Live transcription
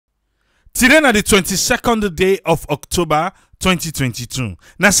Today na the 22nd day of October 2022.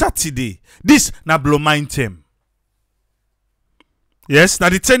 Na Saturday. This na blow mind term. Yes, na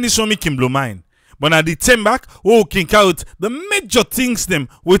the 10 is make him blow mind. But na the 10 back, we can count the major things them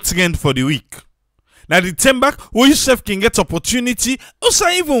we trend for the week. Now the 10 back, where yourself can get opportunity, also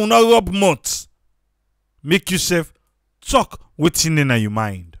even not rub mouth. Make yourself talk what's in your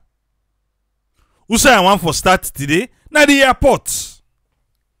mind. Also I want for start today, now the airport.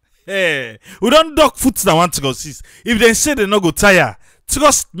 Hey, we don't dog foot that want to go see. If they say they not go tire,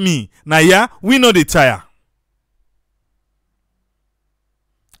 trust me, now yeah, we know they tire.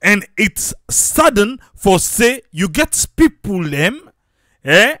 And it's sudden for say you get people them,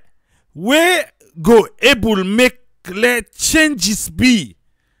 where go able make let changes be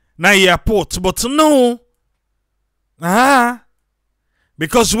na airport, but no,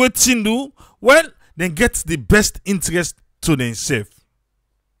 because waiting do well, then get the best interest to themselves.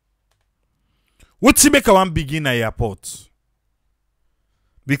 What's make I want begin at airport?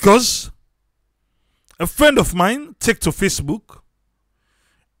 Because a friend of mine take to Facebook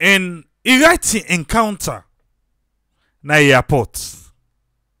and he writes an encounter na airport.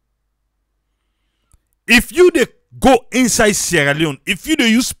 If you dey go inside Sierra Leone, if you dey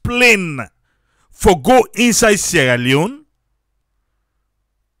use plane for go inside Sierra Leone,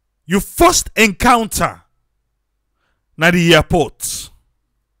 you first encounter na the airport.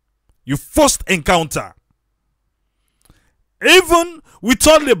 You first encounter. Even with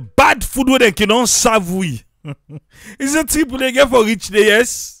all the bad food where they cannot serve we. Is it people they get for rich day,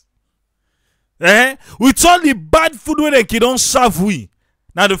 yes? With all the bad food where they cannot serve we.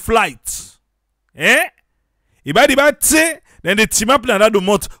 Now the flight. If I did say, then the team up another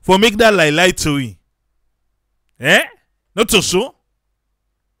month for make that lie to we. Not so.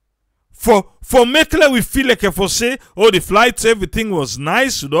 For make like we feel like if we say, oh, the flight, everything was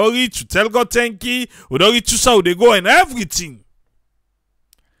nice, we don't reach, we tell God thank you, we don't reach to how they go and everything.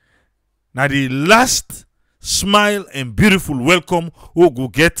 Now the last smile and beautiful welcome we go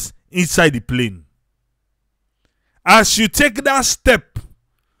get inside the plane. As you take that step,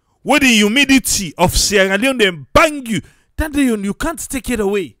 with the humidity of Sierra Leone then bang you, that day you can't take it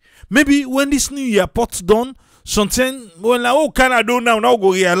away. Maybe when this new airport's done, something when like, oh, can I do now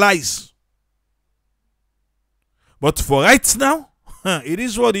go realize. But for right now, it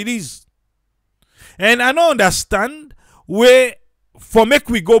is what it is. And I don't understand where for make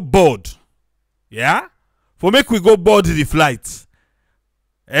we go board. Yeah? For make we go board the flight.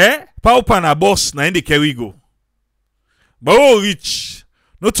 Paupa na boss na in the carry go. But oh rich.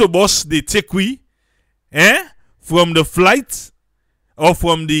 Not to boss they take we from the flight or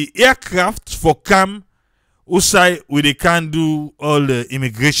from the aircraft for come outside where they can do all the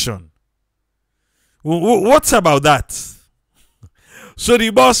immigration. What's about that? So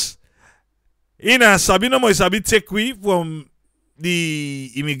the boss in a Sabino mo isabi take we from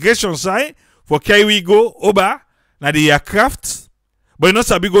the immigration side for carry we go over na the aircraft, but you not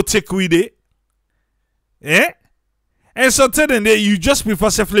sabi go take we there. And so tell them that you just prefer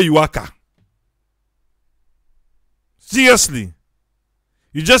safely you worker. Seriously.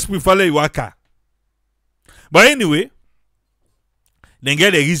 You just prefer you worker. But anyway, then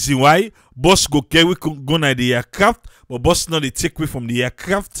get the reason why boss go carry go na the aircraft, but boss not they take away from the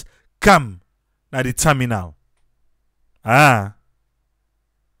aircraft, come na the terminal. No,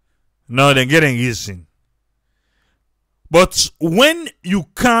 then get a reason. But when you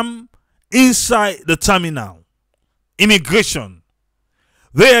come inside the terminal, immigration,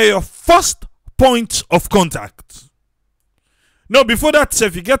 they are your first point of contact. No, before that,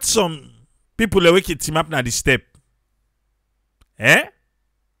 if you get some people that wake team up na the step.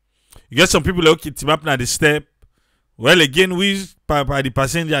 You get some people that team up na the step. Well, again, we by the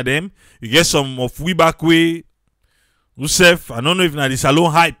passenger them. You get some of we back way. Yourself, I don't know if na the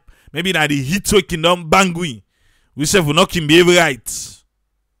salon hype. Maybe na the heat waking down bang we. We say we not can behave right.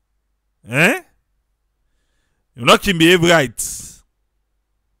 You not can behave right.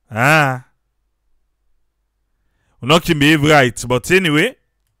 We not can behave right. But anyway,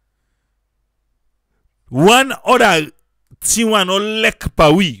 one other thing one no lek pa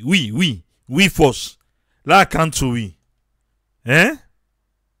we first. La can't we. But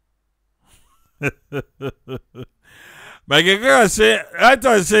I say, I thought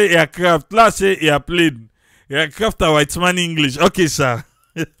I say aircraft. Last say airplane. Aircraft are white man English. Okay, sir.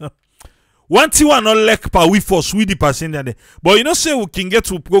 One thing one not like pa we first we the passenger there. But you know say we can get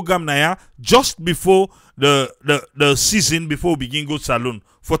to program now just before the season before we begin go salon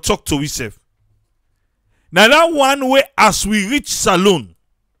for talk to we self. Now that one way as we reach salon.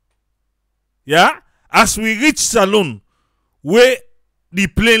 Yeah? As we reach salon where the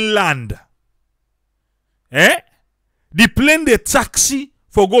plane land. Eh? The plane the taxi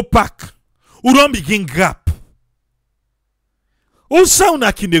for go park. Who don't begin grab. Who sound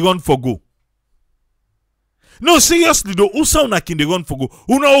like they run for go? No, seriously though, who sound like they run for go?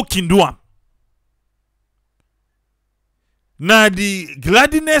 Who know who can do am? Na the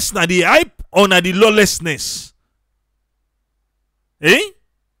gladness, na the hype, or na the lawlessness? Eh?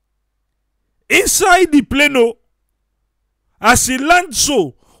 Inside the plane, oh, as he land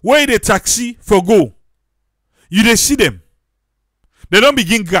so, where the taxi for go, you dey see them. They don't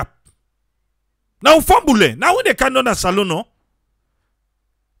begin grab. Now fambule. Now when they can't on a salon, no,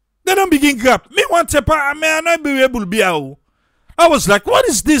 they don't begin grab. Me want to I may not be able to be out. I was like, what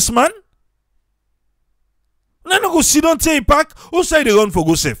is this, man? Now no go sit down take park. Who say they run for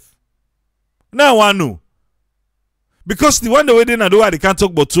go safe? Now I know. Because the one the way they not do they can't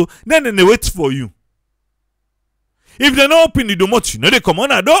talk about so, then they wait for you. If they not open the door much, you know they come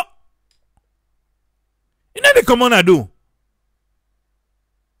on a door. You know they come on a door.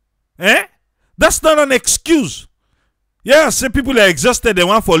 Eh? That's not an excuse. Yeah, say people are exhausted, they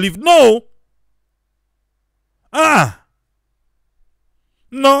want for leave. No.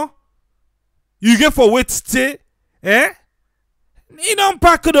 No. You get for wait stay. Eh? You don't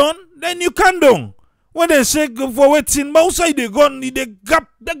pack it on, then you can do. When they say go for waiting, but outside they gone, they gap,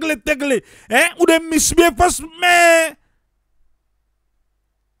 tegle. Eh? Would they misbehave first? Meh.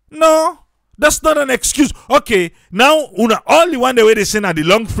 No. That's not an excuse. Okay, now all the one the way they send at the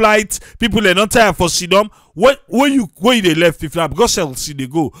long flights, people are not tired for Sidom. Where they left if not because see they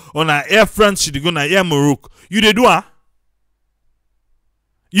go on a Air France, they go on a Air Morocco. You they do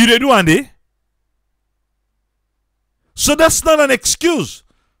You they do they? So that's not an excuse.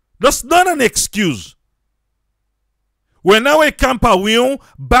 That's not an excuse. When now a camper we own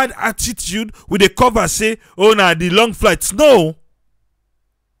bad attitude with the cover say, oh na the long flights. No.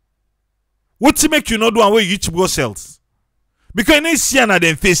 What to make you not do and where you reach Brussels? Because you know see and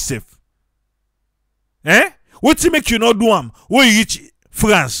then face safe. Eh? What to make you not do am where you reach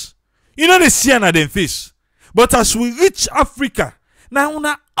France? You know they see and then face. But as we reach Africa, now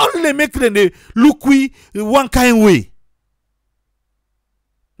we only make them look we one kind way.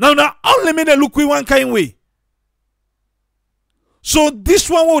 Now only make them look we one kind way. So this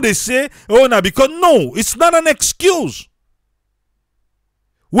one what they say, oh now because no, it's not an excuse.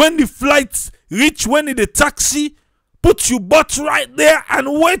 When the flight reach, when the taxi, put your butt right there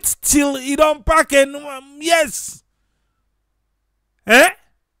and wait till it don't pack and yes. Eh?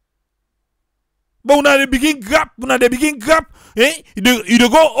 But when they begin grab, eh? You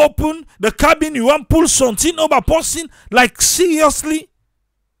go open the cabin, you want pull something over person, like seriously?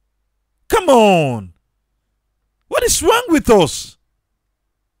 Come on. What is wrong with us?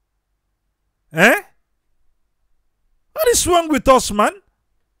 Eh? What is wrong with us, man?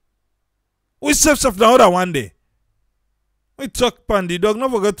 We save the other one day. We talk pan the dog, not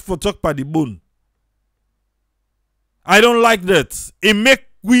forget for talk pan the bone. I don't like that. It make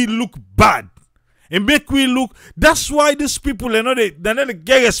we look bad. It make we look. That's why these people they're not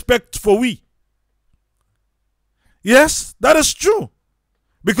get respect for we. Yes, that is true.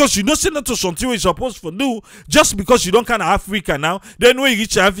 Because you don't say not to something you're supposed to do just because you don't kind of Africa now. Then when you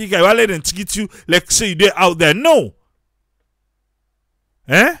reach Africa, you let them treat you like say you're out there. No.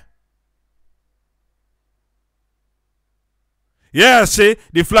 Eh? Yeah, say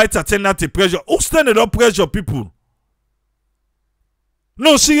the flight attendant to pressure. Who standing up pressure people?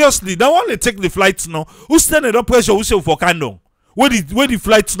 No, seriously, that one they take the flights now. Who standing up pressure? Who say for candle? Where the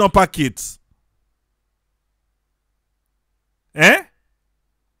flights not pack it? Eh?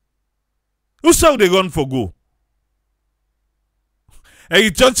 Who say they run for go? Hey,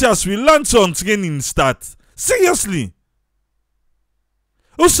 just as we learn on training start. Seriously.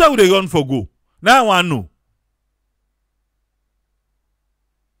 Who say they run for go? Now I want to know.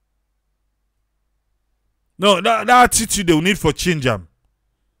 No, that attitude they will need for change them.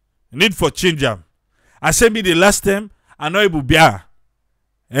 Need for change them. I said me the last time, I know it will be Eh?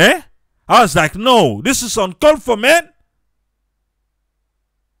 I was like, no, this is uncalled for, man.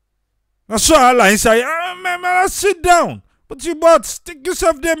 I saw Allah inside, man, sit down. But you bought, stick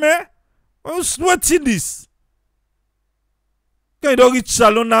yourself there, man. What's in this? Can you don't reach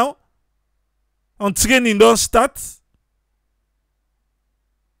salon now? On training don't start.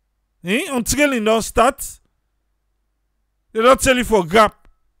 On training don't start. They don't tell you for gap.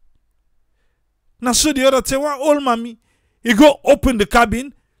 Now so the other tell one old mommy, he go open the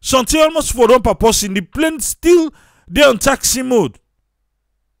cabin, something almost for one purpose in the plane still there on taxi mode.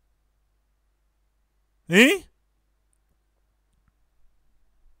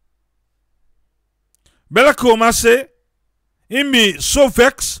 Bella Koma say, he be so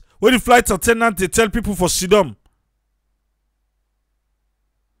vexed where the flight attendant they tell people for sidom.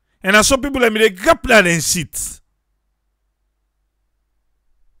 And I saw people like me, they grab that and sit.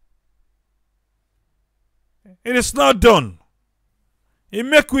 It is not done. It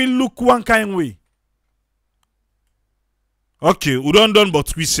make we look one kind way. Okay, we don't done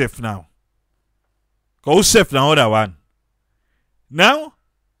but we safe now. Because we safe now other one. Now,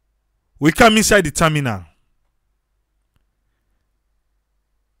 we come inside the terminal.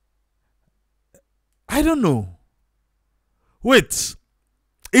 I don't know. Wait.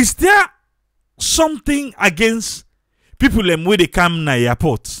 Is there something against people where they come na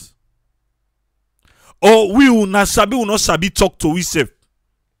airport? Or we will not sabi talk to we safe?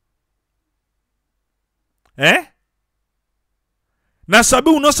 Eh? Na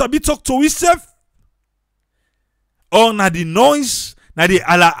sabi will not sabi talk to we safe? Or na the noise, na the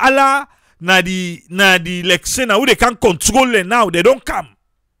ala, na the like say na who they can't control it now, they don't come.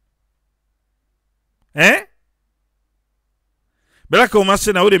 Eh? But like I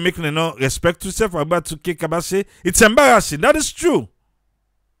say now they make no respect to yourself about to kick about say it's embarrassing. That is true.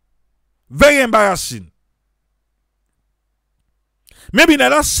 Very embarrassing. Maybe now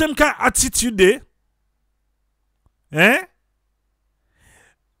that same kind of attitude there. Eh?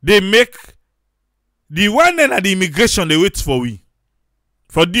 They make the one end at the immigration they wait for we.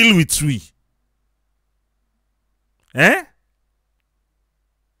 For deal with we. Eh?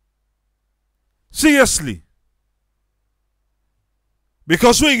 Seriously.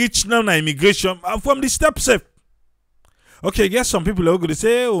 Because we reach now na immigration from the step safe. Okay, yes, some people are going to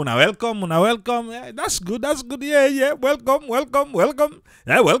say, oh, now welcome, Yeah, that's good. Yeah, welcome.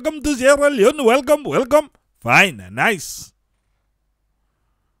 Yeah, welcome to Sierra Leone, welcome. Fine, nice.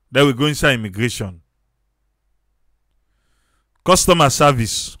 Then we go inside immigration. Customer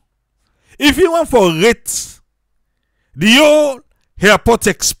service. If you want for rate the whole airport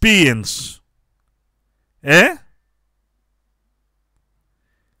experience, eh?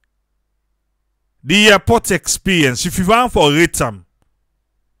 The airport experience, if you want for rate them,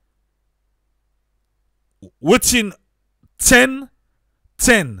 within 10,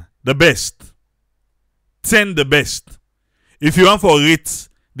 the best. 10 the best. If you want for rate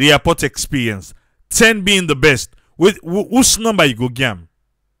the airport experience, 10 being the best, whose number you go gam?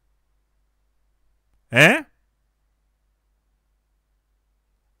 Eh?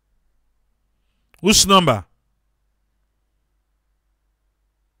 Whose number?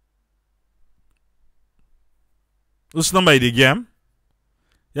 Whose number is the game?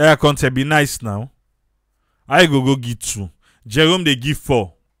 Yeah, content be nice now. I go give 2. Jerome they give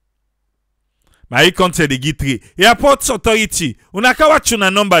 4. My content they give 3. Airport authority. Unaka watch una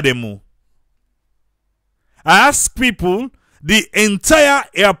number demo. I ask people the entire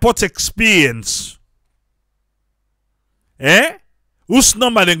airport experience. Eh? Whose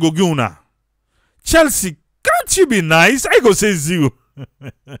number then go give una? Chelsea, can't you be nice? I go say 0.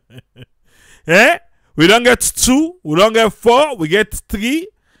 Eh? We don't get 2, we don't get 4, we get 3.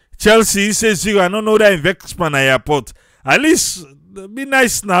 Chelsea says 0. I don't know that investment airport. At least be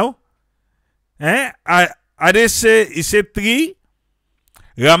nice now. Eh? I they say he said 3.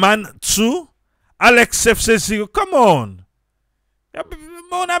 Raman 2. Alex F says 0. Come on.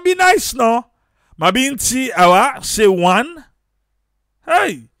 Mona be nice now. Mabinti Awa say 1.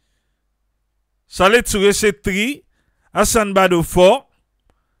 Hey. Saleh Toure say 3. Hassan Bado 4.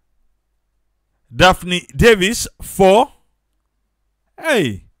 Daphne Davis 4.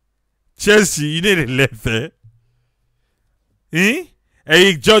 Hey, Chelsea, you need a left, eh?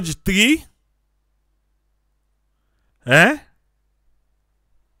 Eric George 3. Eh?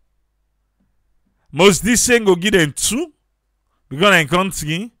 Most this thing go give them 2. Because I can't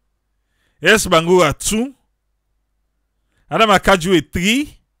see. Yes, Bangura 2. Adam Akaju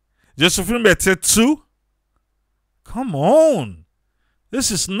 3. Josephine Bete 2. Come on.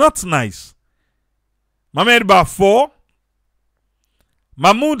 This is not nice. Mohamed Ba 4.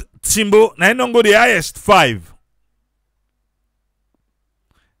 Mahmoud Timbo, na don't go the highest 5.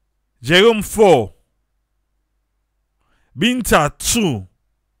 Jerome 4. Binta 2.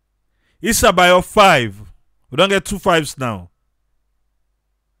 Issa Bayo 5. We don't get 2 5s now.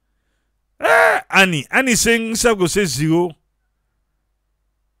 Annie saying himself go say 0.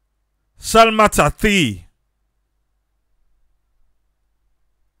 Salmata 3.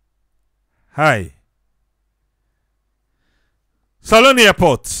 Hi. Salon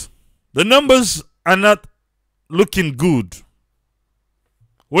Airport. The numbers are not looking good.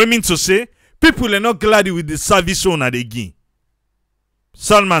 What I mean to say, people are not glad with the service owner they give.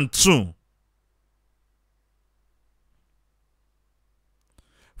 Salman 2.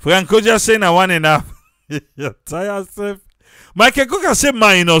 Franco just saying a 1.5. You're tired yourself. Michael Coca say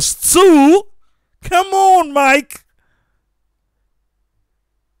 -2. Come on, Mike.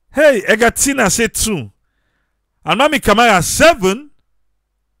 Hey, Egatina say 2. Anami Kamara 7.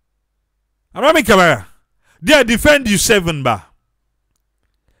 Anami Kamara. They defend you 7 ba.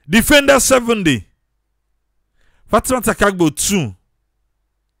 Defender 70. Fatima Takagbo 2.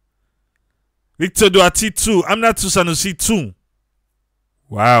 Victor Duati 2. Amnatu Sanusi 2.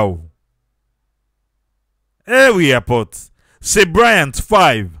 Wow. Hey, we airport. Say Bryant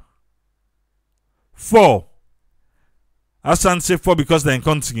 5. 4. Hassan say 4 because they're in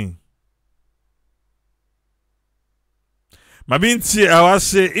country. Mabinti I was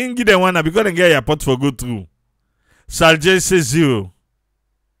say Ingi the one because they get airport for go through. Salje say 0.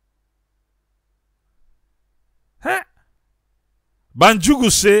 Huh?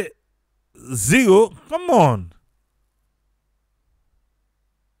 Banjugu say 0. Come on.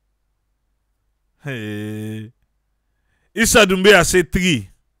 Hey. Issa Doumbia say 3.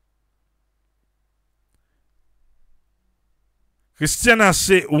 Christiana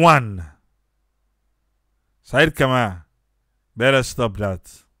say 1. Said Kama. Better stop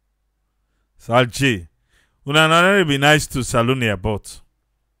that. Salje. Una be nice to Salone Airport.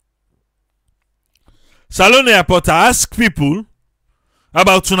 Salone Airport, I ask people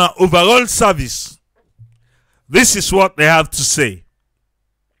about una overall service. This is what they have to say.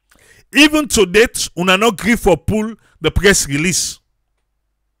 Even to date, una not agree for pull the press release.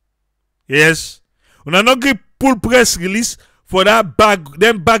 Yes. Una not agree pull press release for that bag,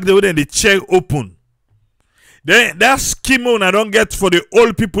 then bag the way then the chair open. Then that scheme una don't get for the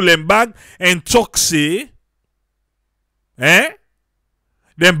old people in bag and talk say, then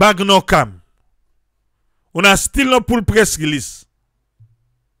bag no come. Una still not pull press release.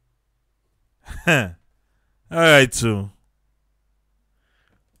 Alright, so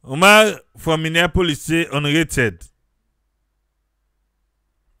Omar from Minneapolis say unrated.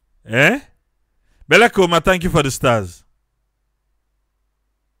 Belako Omar, thank you for the stars.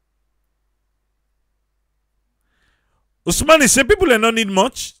 Usmani say people don't need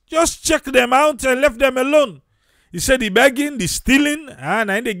much. Just check them out and left them alone. He said the begging, the stealing, and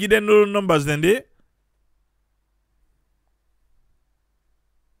they give them no numbers then they.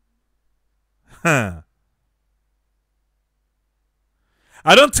 I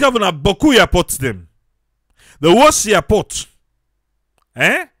don't travel na Boku airport them. The worst airport.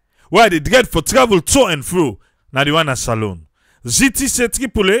 Where they dread for travel to and fro. Na the one at Salone. ZT say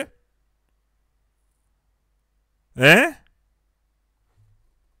Tripoli.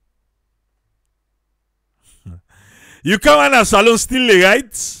 You come on a Salone still the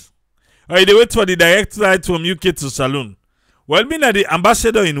right? Or they wait for the direct flight from UK to Salone? Well, me na the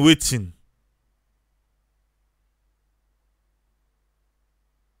ambassador in waiting.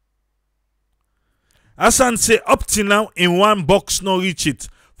 Hassan say up till now in one box no reach it.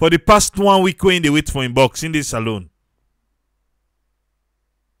 For the past 1 week when they wait for him box in the Salone.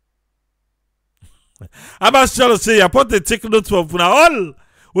 Ambassador say airport they take note of now all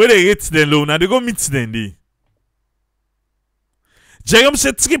where they rate them low. Now they go meet them there. Jerome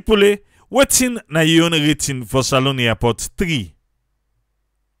say Tripoli waiting na your rating for Salone Airport 3.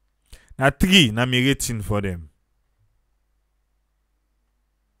 Now 3 na me rating for them.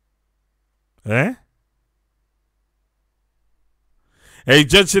 Hey,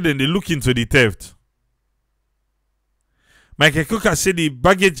 judge said then they look into the theft. Michael Cook said the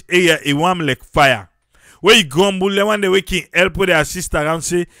baggage area a warm like fire. Where you grumble one day waking help with their sister around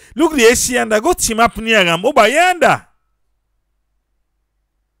say, look the AC and I got team up near him over yonder.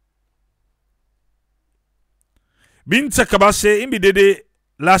 Bin Takaba say in the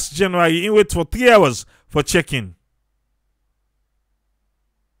last January in wait for 3 hours for check-in.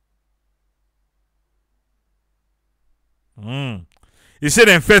 He said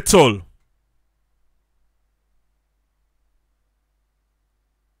in Fetol.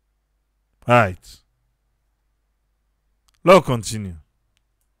 Alright. Let's continue.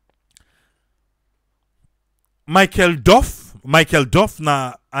 Michael Duff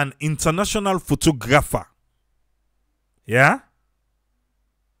na an international photographer. Yeah?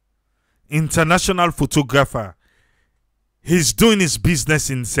 International photographer. He's doing his business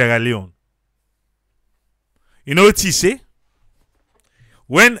in Sierra Leone. You know what he say?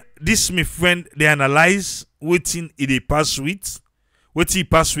 When this my friend they analyze what he pass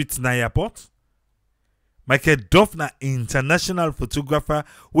with na airport. Michael Duff na international photographer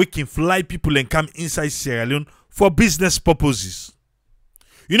we can fly people and come inside Sierra Leone for business purposes.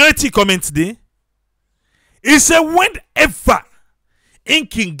 You know what he comments there? He said whenever he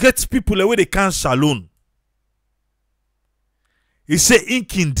can get people away they can't Salone. He said he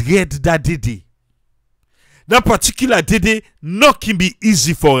can dread that day. that particular day not can be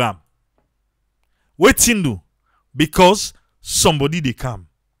easy for him. Waiting do because somebody they come.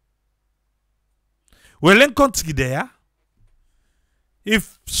 Well, in country there,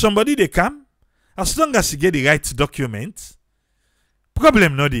 if somebody they come, as long as you get the right document,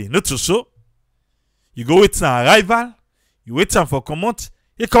 problem no dey, not so. You go wait an arrival, you wait for come out,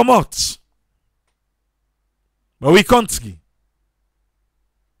 he come out. But we country.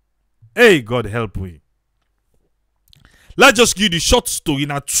 Hey, God help we. Let's just give the short story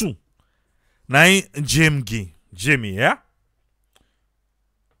na two. Na Jamie, yeah?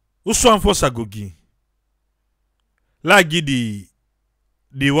 Uswan force go gi. La give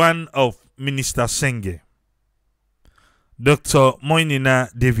the one of Minister Senge. Dr. Moinina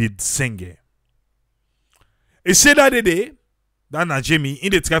David Senge. He said that day, that na Jamie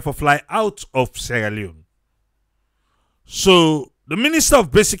in the try for fly out of Sierra Leone. So the Minister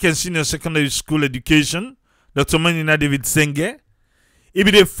of Basic and Senior Secondary School Education, Dr. Moinina David Senge, he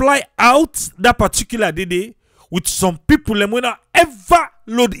be they fly out that particular day with some people and when not ever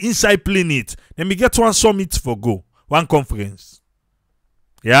load inside plane it. Then we get one summit for go, one conference.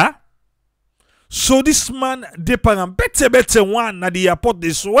 Yeah? So this man they parang better one at the airport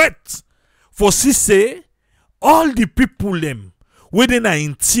they sweat for see say all the people them within are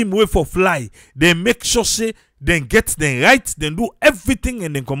in team way for fly, they make sure say then get them right, then do everything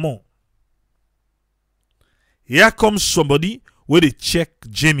and then come on. Here comes somebody where they check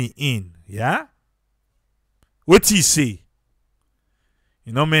Jamie in. Yeah? What he say?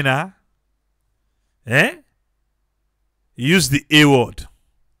 You know mena? Eh? He use the A word.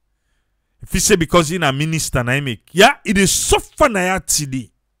 If he say because he a minister na make. Yeah, it is suffer na ya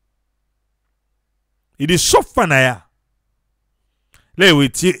today. It is suffer na ya. Let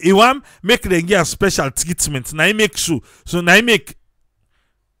wait. He want make them get a special treatment. Na he make so. So na he make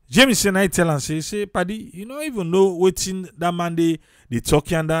James say na tell and say, Paddy, you don't even know what in that man they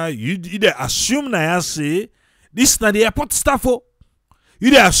talking under. You they assume na ya say this na the airport staff. Oh.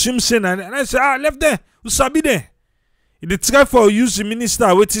 You they assume say na and I say left there. Who sabi there? They try for use the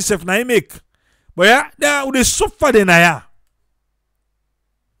minister what himself na he make. But yeah, they suffer the na ya.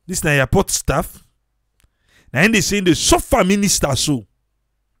 This na airport staff. Now they say the suffer minister so.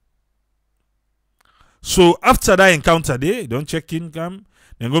 So after that encounter there, don't check in come.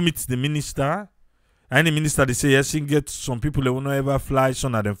 Then go meet the minister. And the minister they say yes, he get some people that will not ever fly,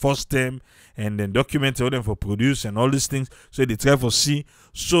 some of them first time, and then document all them for produce and all these things. So they try for see.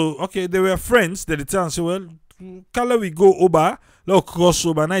 So okay, they were friends. They tell and say, well, color we go over, let's cross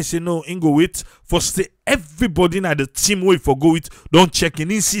over. And I say no, in go wait for stay everybody in the team wait for go with. Don't check in.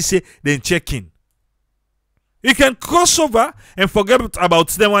 In see say then check in. You can cross over and forget about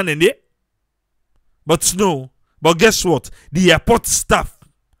them one and day. But no. But guess what? The airport staff,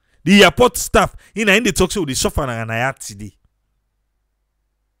 in the talk with the suffer and I today.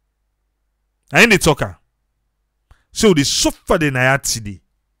 I in the talker. So the suffer the Nayat today.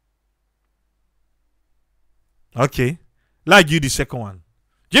 Okay. Like you the second one.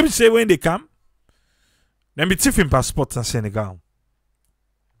 James say when they come, then be tiffin passport in Senegal.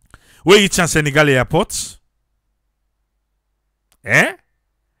 Where you chance Senegal airport?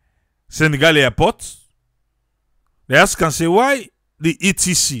 Senegal airport. They ask and say why the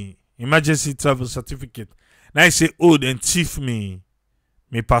ETC, emergency travel certificate. Now I say, oh, then thief me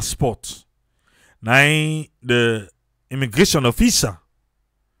passport. Now the immigration officer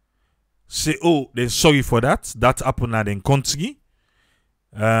say, oh, then sorry for that. That happened at the country.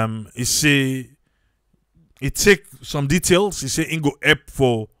 He say he take some details. He say he go help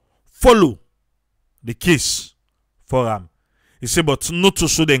for follow the case for him. He say, but not to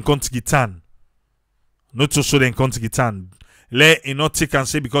show the country tan. Not to show the country tan. Let he not take and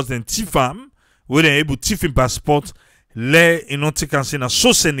say because then thief him, we they able thief him passport. Let he not take and say na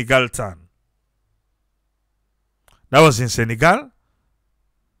so Senegal tan. That was in Senegal.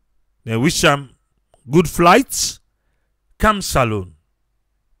 They wish him good flights. Come Salon.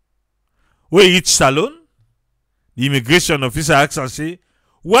 Where each Salon, the immigration officer asks and say,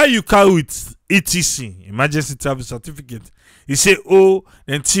 why you carry with ETC, emergency travel certificate? He say, oh,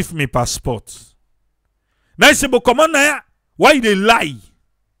 then thief me passport. Now he say, but come on now, why they lie?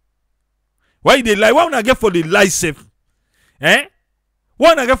 Why they lie? Why would I get for the lie safe? Why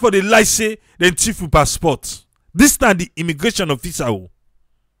would I get for the lie say, then thief me passport? This time the immigration officer. Oh.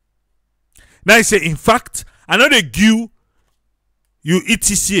 Now he say, in fact, I know they give you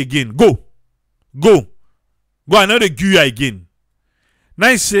ETC again. Go. I know they give you again. Now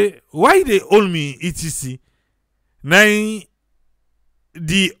he say, why they hold me ETC? Now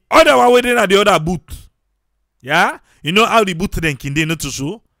the other one waiting at the other booth. Yeah? You know how the booth then can they not to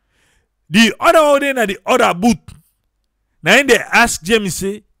show? The other day na the other booth. Now when they ask Jamie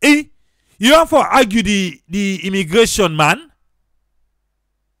say, hey, you want to argue the immigration man?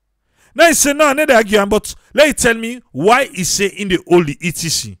 Now he say, no, I need to argue, but let you tell me why he say in the old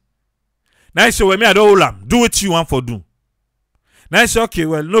etc. Now he say, well, me I don't hold him. Do what you want for do. Now he say, okay,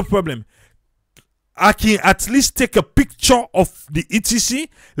 well, no problem. I can at least take a picture of the etc.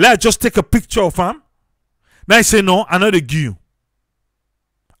 Let I just take a picture of him. Now he say, no, I know they give you.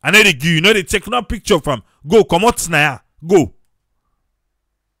 I know they give you. You know they take no picture of him. Go, come out now. Go.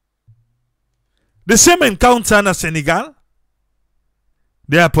 The same encounter in Senegal.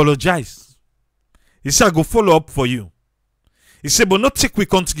 They apologize. He said, I go follow up for you. He said, but not take we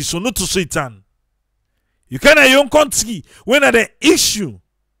country, so not to Satan. You can have your own country. When are the issue,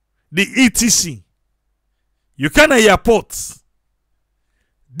 the etc. You can have your ports.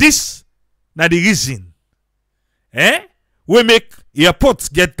 This na the reason. We make airports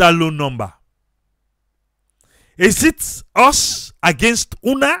get that low number. Is it us against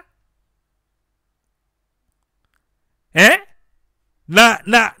una?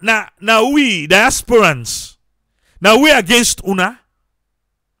 Now we, the aspirants, now we against una.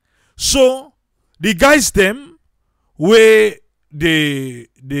 So the guys them where these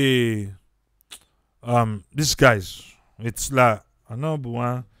guys, it's like I know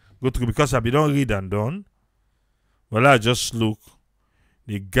one go through because I be don't read and done. Well, I just look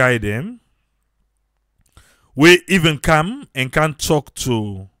the guy them. We even come and can talk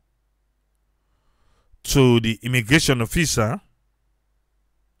to the immigration officer.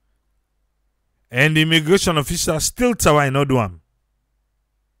 And the immigration officer still tell I not do him.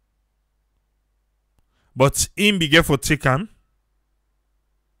 But him be get for take him.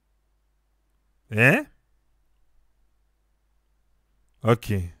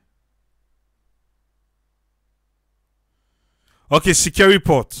 Okay. Okay, security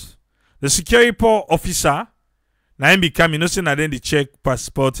report. The security report officer, now him become, you know, say, now then they check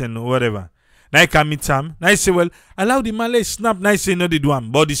passport and whatever. Now he can meet him. Now he say, well, allow the Malay snap. Now he say, no, they do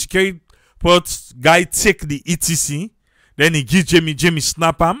him. But the security report guy take the etc. Then he give Jamie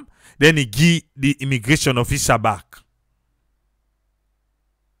snap him. Then he give the immigration officer back.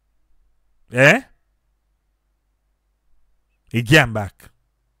 He give him back.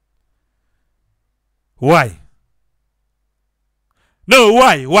 Why? No,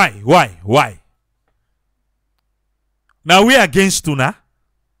 why? Now we against una.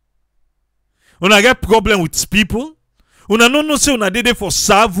 Una get problem with people. Una no know say una dey for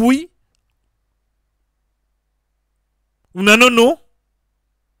serve we. Una no know.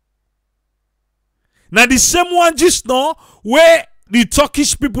 Now the same one just now where the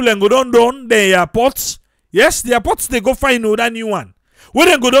Turkish people and go down the airports. Yes, the airports they go find another new one. When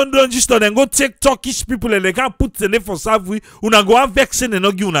they go down just now, then go take Turkish people and they can't put the name for serve we. Una go have vexing and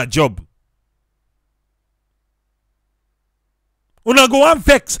not give una job. Una go have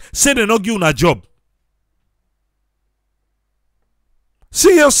vex say they not give una job.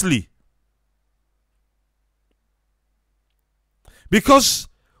 Seriously. Because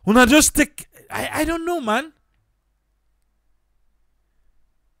una just take, I don't know, man.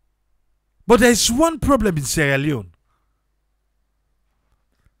 But there is one problem in Sierra Leone.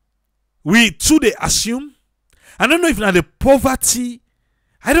 We too they assume. I don't know if now the poverty.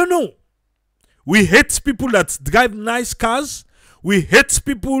 I don't know. We hate people that drive nice cars. We hate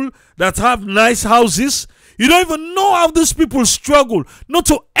people that have nice houses. You don't even know how these people struggle. Not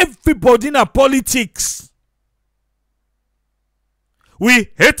to everybody in our politics.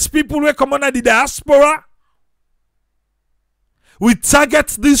 We hate people who come under the diaspora. We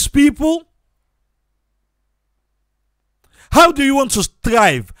target these people. How do you want to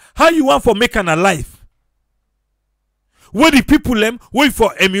strive? How you want for making a life? Where the people them wait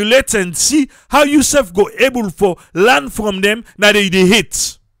for emulate and see how you self go able for learn from them that they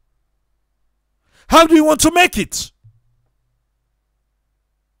hate. How do you want to make it?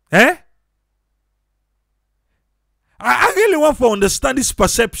 I really want to understand this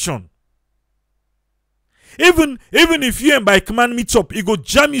perception. Even if you and by command meet up, you go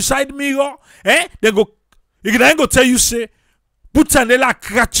jam you side mirror, they go, you can go tell you say, put an ela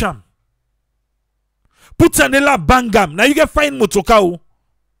cracham. Put an ela bangam. Now you can find motokao.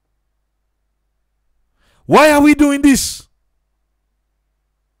 Why are we doing this?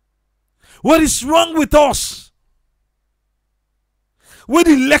 What is wrong with us? What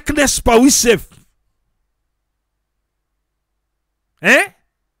the lackness pa we save?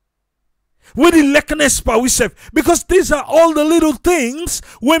 What the lackness pa we save? Because these are all the little things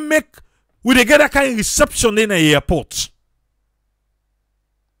we make we get a kind of reception in a airport.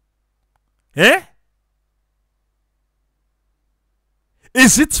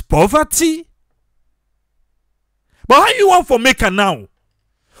 Is it poverty? But how you want for make her now?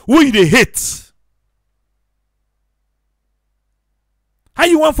 Who you dey hate? How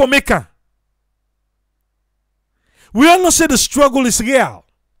you want for make her? We all know say the struggle is real.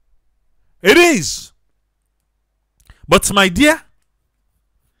 It is. But my dear,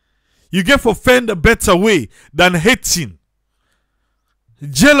 you get to find a better way than hating,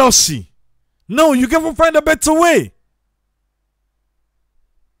 jealousy. No, you get to find a better way.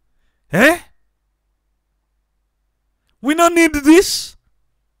 Eh? We don't need this.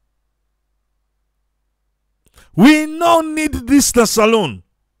 We don't need this the salon.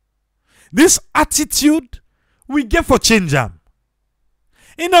 This attitude we get for change them.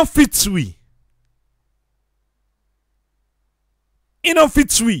 Enough fits we. Enough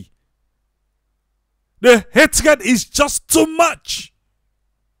fits we. The hatred is just too much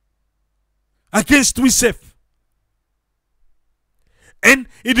against we self. And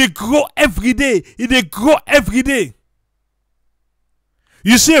it grow every day. It grow every day.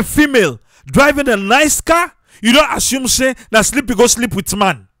 You see a female driving a nice car, you don't assume say that sleep you go sleep with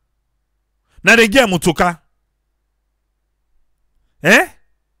man. Now they get motoka. Eh?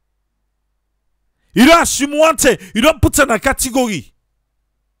 You don't assume one thing. You don't put in a category.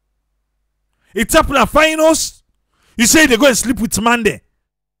 It's up in a finals. You say they go and sleep with man there.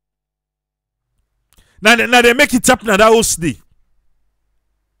 Now they make it up in that house day.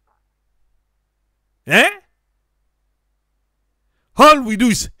 Eh? All we do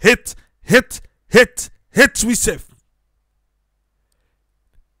is hate we self.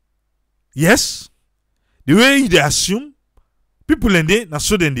 Yes, the way they assume people and they,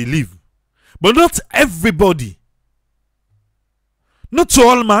 so then they live. But not everybody. Not to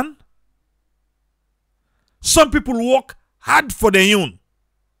all man. Some people work hard for their own.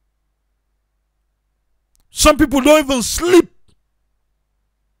 Some people don't even sleep.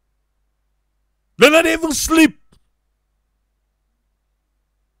 They not even sleep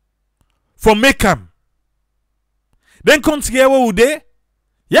for make them. Then come together with they.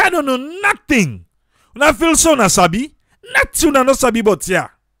 Yeah, I don't know nothing. When I feel so na sabi, nothing na no sabi but yeah.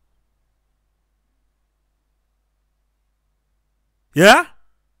 Yeah?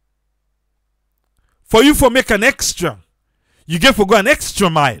 For you for make an extra, you get for go an extra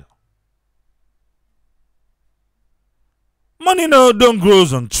mile. Money no don't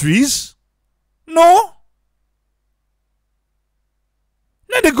grows on trees. No.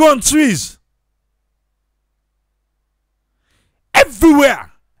 Now they go on trees.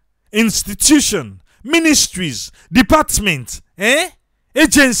 Everywhere. Institution, ministries, departments,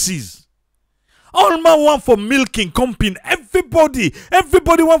 agencies. All man want for milking company. Everybody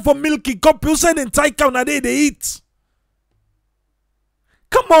want for milking company. Who said in Taika na they eat?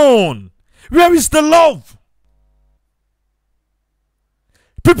 Come on. Where is the love?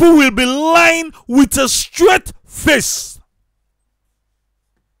 People will be lying with a straight face.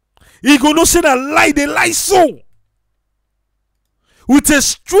 He gonna say that lie, they lie so. With a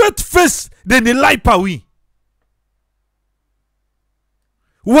straight face, then they lie pa we.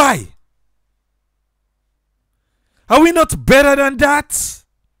 Why? Are we not better than that?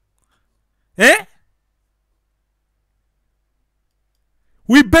 Eh?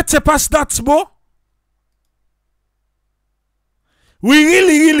 We better pass that, bro. We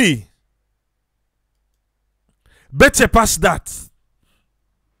really better pass that.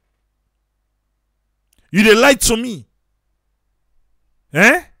 You dey lie to me.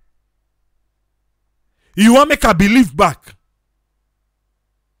 Eh? You want make I believe back?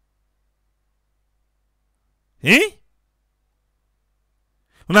 Eh?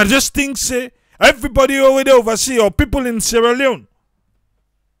 When I just think say everybody over there overseas or people in Sierra Leone.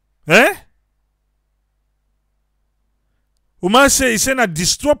 Eh? Uma say it's a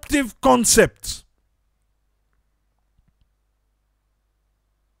disruptive concept.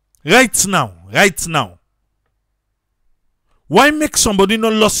 Right now. Why make somebody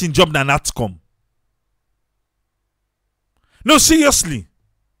not lost in job than NATCOM? No, seriously.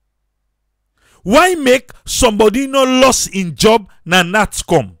 Why make somebody not lost in job than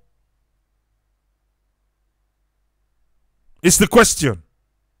NATCOM? It's the question.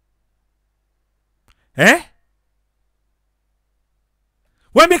 Eh?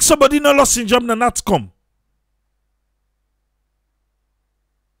 Why make somebody not lost in job than NATCOM?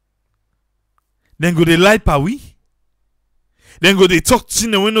 Then go they lie pa we? Then go they talk to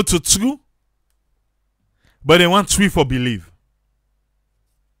the window to true? But they want we for believe.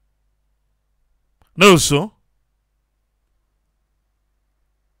 No, so.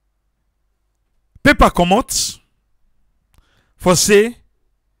 Paper come out for say,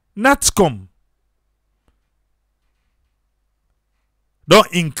 NATCOM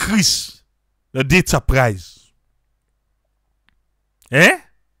don't increase the data price.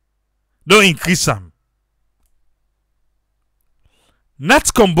 Don't increase them.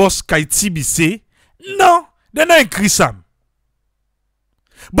 NATCOM boss KTB say, no, they don't increase them.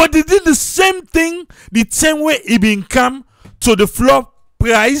 But they did the same thing the same way it been come to the floor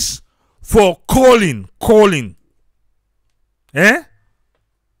price for calling. They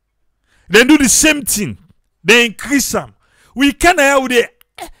do the same thing. They increase them. We can't have the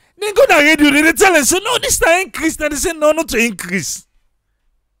they go to the radio, they tell us, no, this is not increase. Then they say, no, not to increase.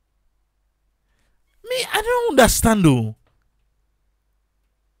 Me, I don't understand though.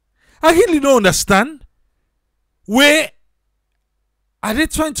 I really don't understand. Where are they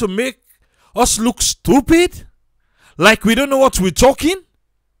trying to make us look stupid? Like we don't know what we're talking?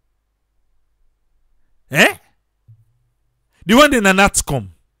 The one in the NATCOM.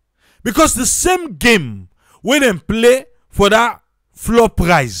 Because the same game where they play for that floor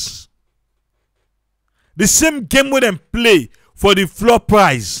price. The same game where they play for the floor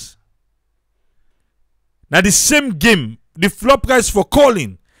price. Now the same game, the floor price for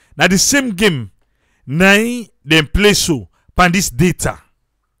calling. Now the same game, now they play so pan this data.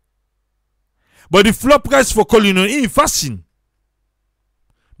 But the floor price for calling is fascinating.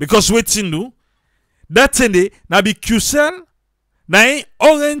 Because waiting do that thing now be QCell, now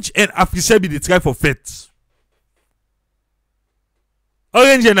Orange and Africell be the try for fet.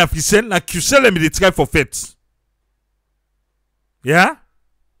 Orange and Africell, now QCell be the try for fet. Yeah?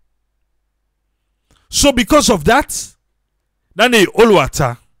 So because of that, then they all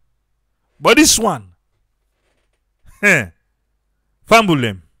water. But this one,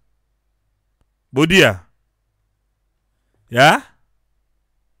 Fambulem, Bodia, yeah?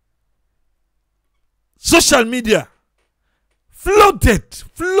 Social media, flooded.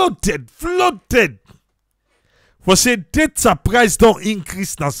 For say data price don't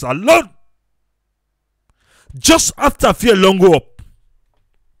increase na salon. Just after fear long go up.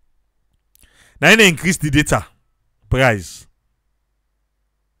 Now they increase the data price.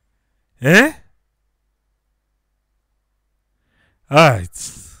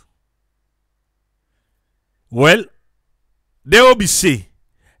 Alright. Well, they will be say.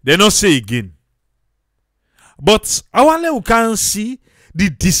 They not say again. But I want you can see the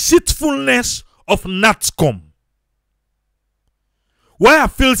deceitfulness of NATCOM. Why I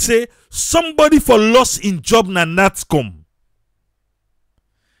feel say somebody for loss in job na NATCOM.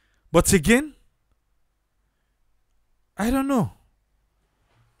 But again, I don't know.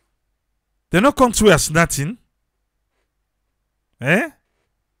 They not come to us nothing. Let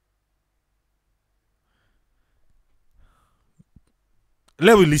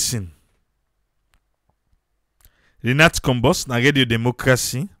we listen. The NATCOM boss na Radio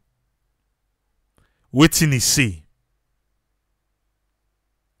Democracy. Waiting he say.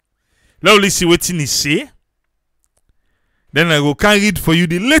 Let we listen waiting he say. Then I go can read for you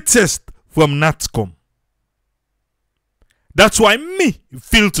the latest from NATCOM. That's why me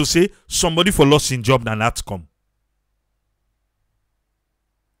feel to say somebody for loss in job na NATCOM.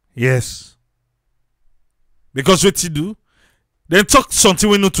 Yes. Because what you do, they talk something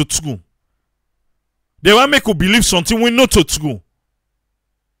we know to true. They want make you believe something we know to true.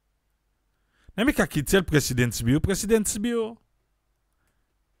 Let me tell President Bio. President Bio.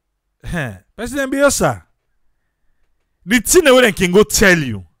 President Bio, sir. The thing that they can go tell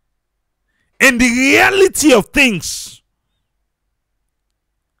you. And the reality of things.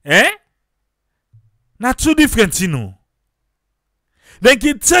 Not two different, you know. They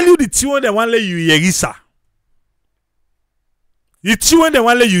can tell you the thing they want let you hear, sir. The thing they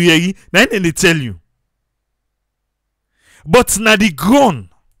want let you hear, then they tell you. But na the ground.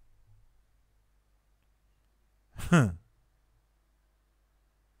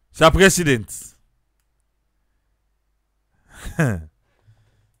 Sir President. You're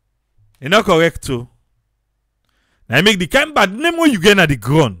not correct too. Now I make the kind bad name when you get at the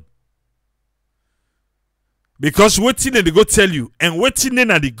ground. Because waiting they go tell you and waiting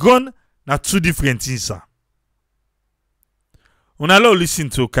in at the ground are two different things, sir. Una lo listen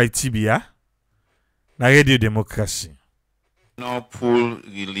to KTB, na Radio Democracy. No pull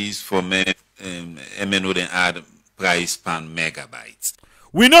release for MNO then add price per megabyte.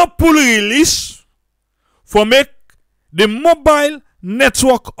 We no pull release for make the mobile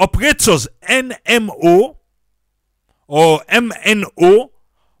network operators NMO or MNO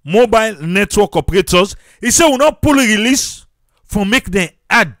mobile network operators. He said we not pull release for make them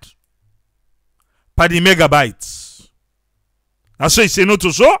add per the megabytes. That's why he say no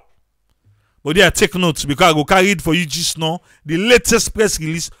to so. But they are take notes because I go carry it for you just now the latest press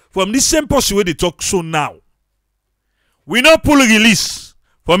release from the same person where they talk so now. We no pull release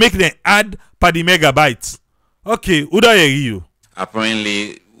for make them add per the megabytes. Okay, who do hear you?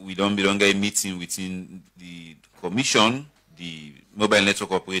 Apparently, we don't get a meeting within the commission, the mobile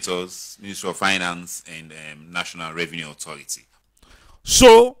network operators, Ministry of Finance, and National Revenue Authority.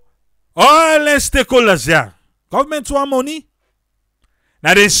 So, all the stakeholders there, government want money.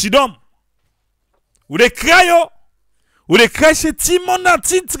 Now they sit down. Ou they cry yo. Ou they cry se timon na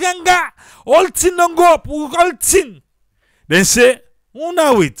titrenga. All thing don't go up. All thing. Then say,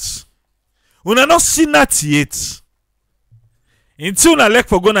 una wait. Una not seen that yet. Until una like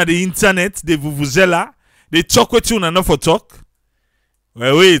for go na the internet, they vuvuzela, they talk with you una not for talk.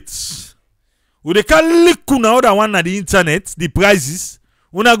 Well, wait. Ou they can lick una other one na the internet, the prices.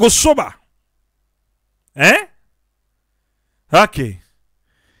 Una go sober. Eh? Okay.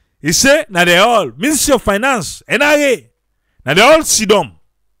 He say, now they all, Ministry of Finance, NRA, now they all sit down.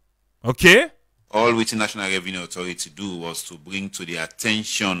 Okay? All which the National Revenue Authority do was to bring to the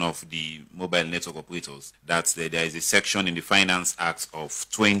attention of the mobile network operators that there is a section in the Finance Act of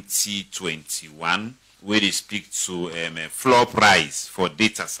 2021 where they speak to a floor price for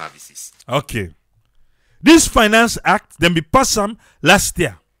data services. Okay. This Finance Act, then be passed some last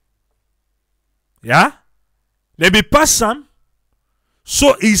year. Yeah? They be passed some.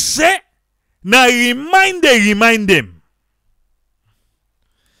 So he say, now remind them.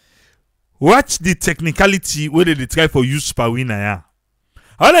 Watch the technicality where they try for use per winner. Yeah.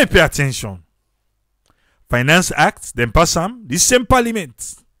 How they pay attention? Finance Act, then pass some, the same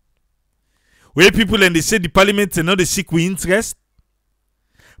parliament. Where people and they say the parliament and not the seek with interest.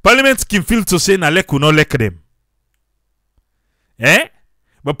 Parliament can feel to say na lek or not lek them. Eh?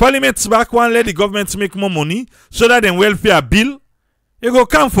 But parliament's back one let the government make more money so that then welfare bill it go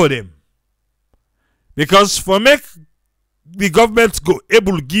come for them. Because for make the government go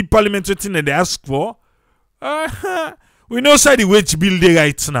able to give parliament something that they ask for, we know say the wage bill they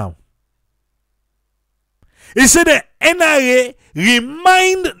right now. He said the NRA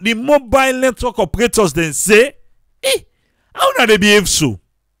remind the mobile network operators then say, how na they behave so?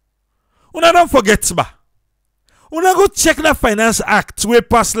 Una don't forget ba. Una go check the Finance Act we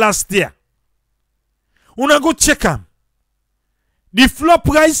passed last year. Una go check them. The floor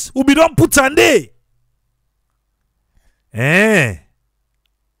price will be done put on there.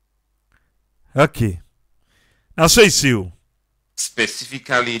 Okay. Now so you see.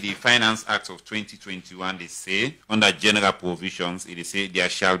 Specifically, the Finance Act of 2021, they say, under general provisions, it say there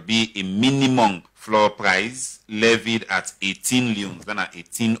shall be a minimum floor price levied at 18 leons, then at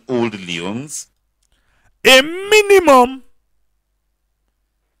 18 old leons. A minimum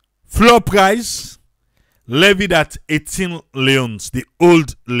floor price levied at 18 leons, the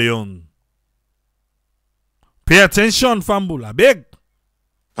old leon. Pay attention, Fambula, beg.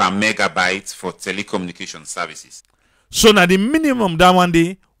 Per megabyte for telecommunication services. So now the minimum that one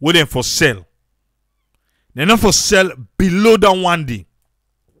day we then for sell. They not for sell below that one day.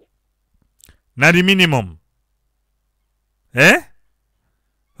 Now the minimum. Eh?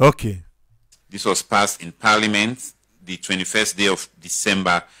 Okay. This was passed in Parliament the 21st day of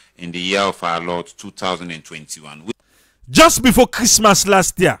December in the year of our Lord 2021. Just before Christmas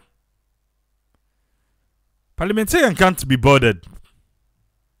last year. Parliamentarians can't be bothered.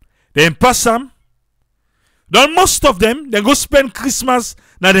 They pass some. Then most of them, they go spend Christmas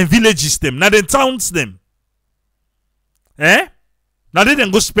na them villages them, na them towns them. Eh? Now they then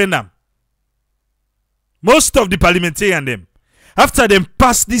go spend them. Most of the parliamentarians them. After them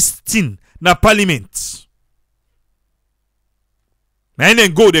pass this thing na parliament. And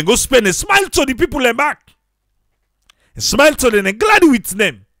then go spend a smile to the people them back. A smile to them and glad with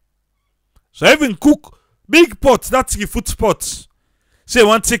them. So even cook big pot, that's the food pot. Say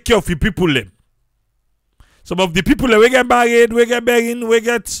want to take care of the people them. Some of the people that we get married, we get begging, we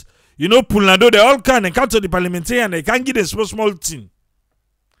get, Pulnado, they all can and come to the parliamentarian, they can't give a small thing.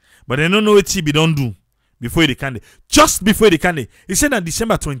 But they don't know what they don't do before they can. Just before they can. He said on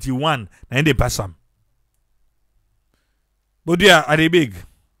December 21, and they pass them. But they are they big?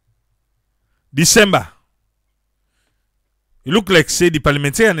 December. It look like say the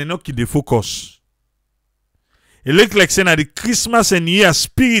parliamentarian are not keep the focus. It look like say na the Christmas and New Year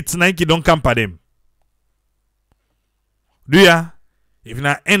spirit Nike don't come for them. Do ya? If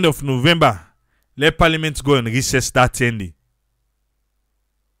na end of November, let Parliament go and recess that ending.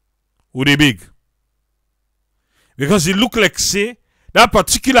 Would it big? Because it look like say that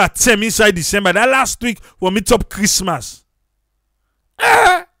particular term inside December, that last week for meet up Christmas.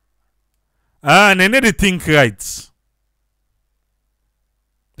 And they need to think right.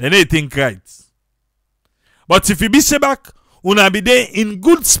 They need to think right. But if you be say back, una be there in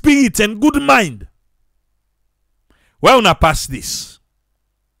good spirit and good mind. Why una pass this?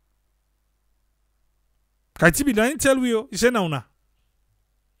 Kaitibi don't tell we, he say na una.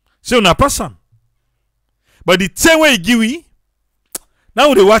 Say una pass am. But the same way he give we,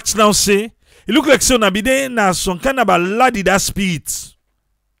 now they watch now say, it look like so una be there na some kind of a laddie that spirit.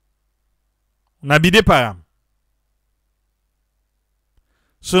 Una be there param.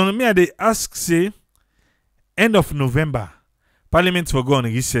 So me they ask say, end of November, Parliament will go on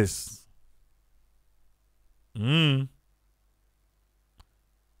recess.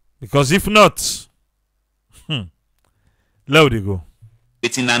 Because if not, let they go.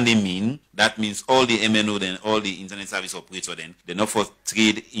 That means all the MNO then all the internet service operator then they not for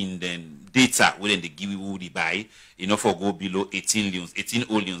trade in the data within the give you the buy, enough for go below 18 leons, 18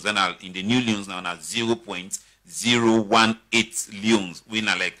 old leons, and in the new leons now at 0.018 leons. We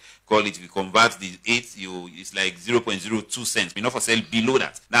now like call it, we convert the 8 it's like 0.02 cents. We not for sell below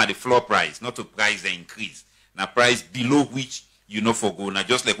that. Now the floor price, not to price the increase. Now price below which you know for go. Now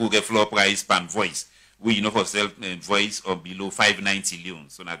just like we get floor price per voice. We you know for sell voice or below 590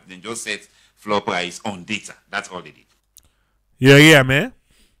 leons. So now then just set floor price on data. That's all they did. Yeah, man.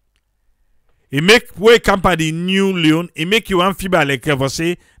 It make way company new leon. It make you one feeble like ever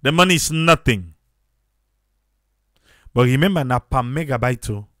say the money is nothing. But remember na per megabyte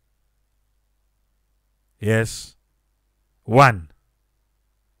too. Yes. 1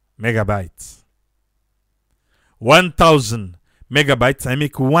 megabyte. 1,000 megabytes. I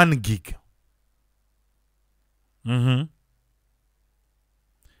make 1 gig. Then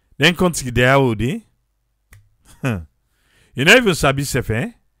continue there already. You know even sabi sef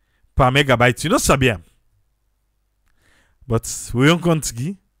per megabyte. You know sabi. But we don't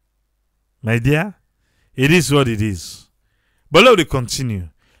continue. My dear, it is what it is. But let we continue.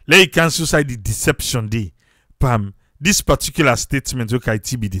 Let you cancel side the deception day. Pam, this particular statement okay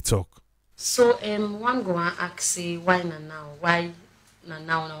TB the talk. So one go and ask say why now? Why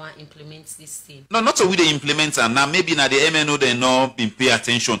now implement this thing? No, not so we the implement and now maybe now the MNO they not been pay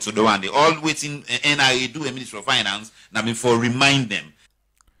attention to the one. They all waiting NRA do a Ministry of Finance now before remind them.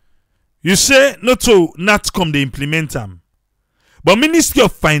 You say not so NATCOM they implement them. But Ministry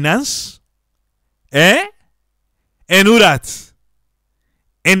of Finance, and who that?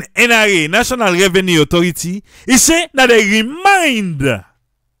 And NRA, National Revenue Authority, he say that they remind.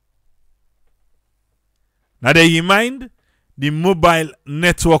 Now they remind the mobile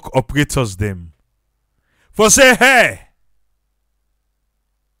network operators them. For say, hey.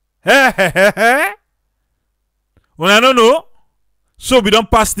 When I don't know, so we don't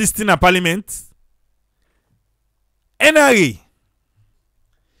pass this thing at Parliament. NRA.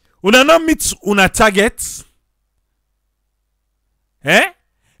 Una not meet una target.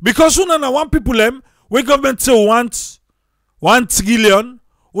 Because una na one people them, we government say want 1 trillion,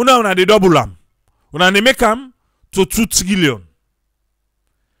 una they double them. Una they make them to 2 trillion.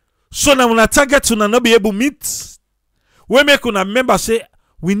 So now una target una not be able to meet. We make una member say,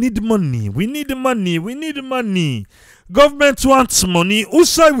 we need money, we need money, we need money. Government wants money. Who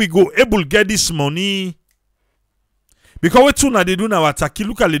say we go able get this money? Because we tuna they do now attack.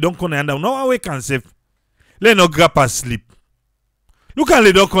 Look at they don't come under. Now we can save. Let no grab and sleep. Look at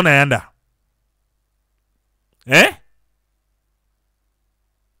they don't come under.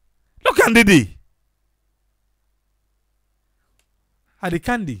 Look at the day. Are the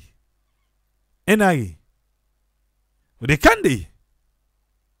candy? NRA. The candy.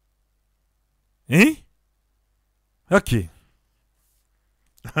 Okay.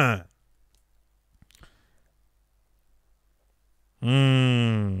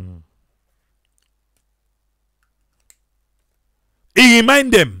 He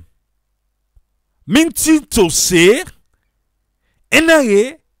remind them. Meaning to say,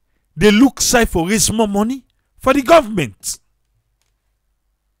 NRA, they look side for raise more money for the government.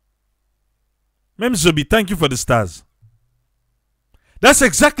 Mem Zobi, thank you for the stars. That's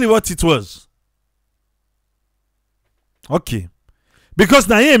exactly what it was. Okay. Because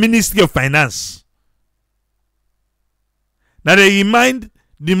now here Ministry of Finance. Now they remind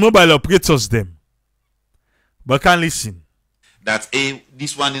the mobile operators them. But can't listen. That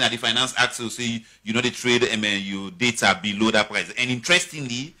this one in the Finance Act will say you know the trade your data below that price. And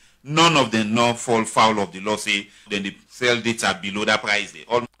interestingly, none of them now fall foul of the law say then they sell data below that price.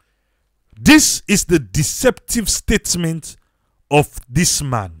 This is the deceptive statement of this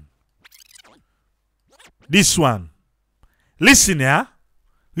man. This one. Listen here.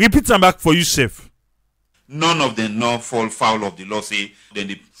 Repeat them back for yourself. None of them now fall foul of the law say then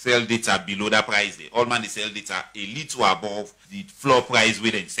they sell data below that price. All man they sell data a little above the floor price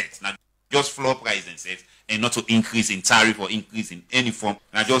where they set. Now just floor price and set and not to increase in tariff or increase in any form.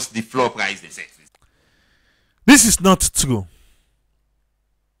 Now just the floor price they set. This is not true.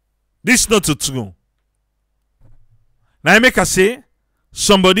 This is not true. Now I make a say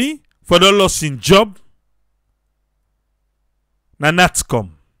somebody for the loss in job na NATCOM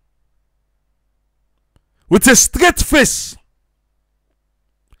with a straight face.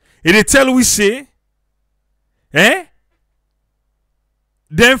 They tell we say, then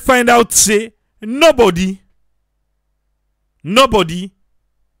find out say nobody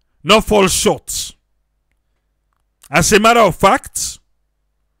not fall short. As a matter of fact,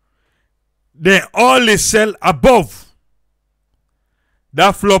 they all sell above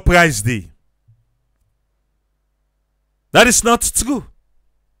that floor price day. That is not true.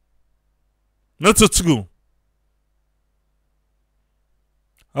 Not so true.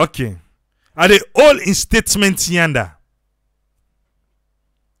 Okay. Are they all in statement yonder?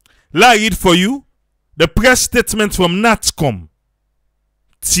 Let I read for you the press statement from NATCOM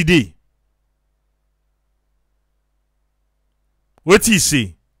today. What do you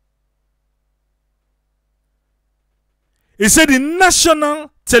say? He said the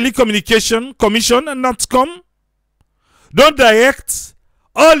National Telecommunication Commission and NATCOM don't direct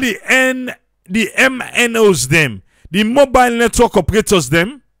all the MNOs them, the mobile network operators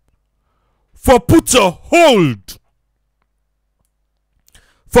them, for put a hold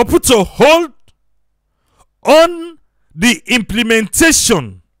on the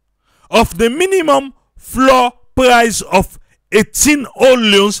implementation of the minimum floor price of 18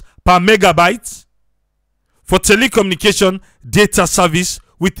 loans per megabyte for telecommunication data service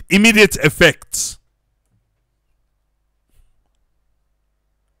with immediate effect.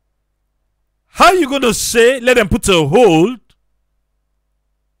 How you going to say let them put a hold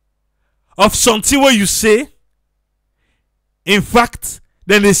of something where you say in fact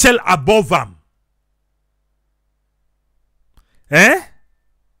then they sell above them?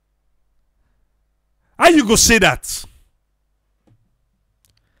 How you go say that?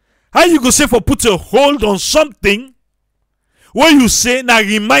 How you go say for put a hold on something where you say now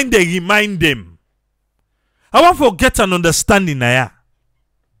remind them? I want to get an understanding now.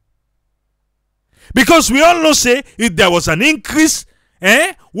 Because we all know say if there was an increase,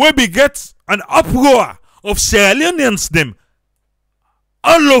 where we get an uproar of Sierra Leoneans them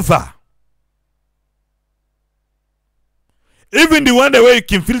all over. Even the one that way you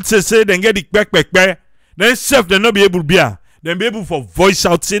can feel say then get it back, then self they not be able to be then be able for voice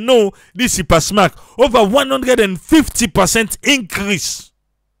out say no, this is pass mark over 150% increase.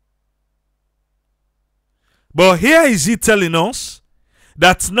 But here is he telling us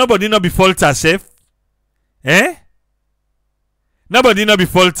that nobody not be fault herself. Nobody not be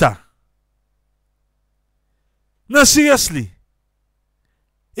falter. No, seriously.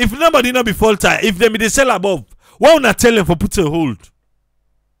 If nobody not be falter, if them they sell above, why not tell them for put a hold?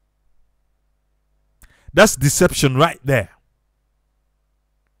 That's deception right there.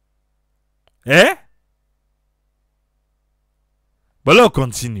 But let's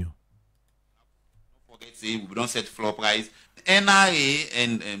continue. Don't forget, say we don't set floor price.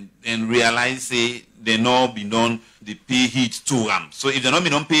 NRA and realize say they not be done the pay heat to them. So if they not be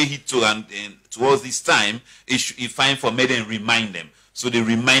done pay heat to them, and towards this time, it's fine for me and remind them. So they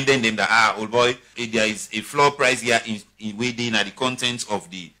reminding them that old boy, there is a floor price here in within the contents of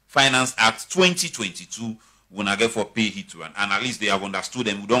the Finance Act 2022 when I get for pay heat to them. And at least they have understood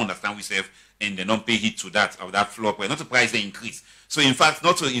them. We don't understand we self and they don't pay heat to that of that floor price. Not the price they increase. So in fact,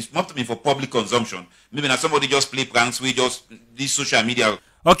 not to be for public consumption. Maybe now somebody just play pranks with just this social media.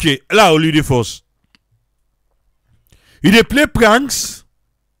 Okay, là au lieu de force. You dey play pranks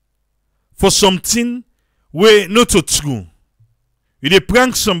for something where not so true. You dey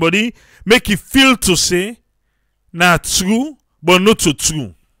prank somebody, make you feel to say na true, but not so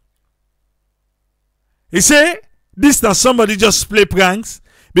true. He say this that somebody just play pranks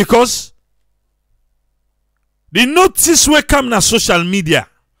because the notice will come na social media.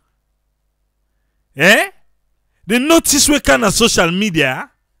 The notice will come na social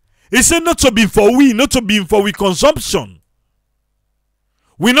media. He say not to be for we, not to be for we consumption.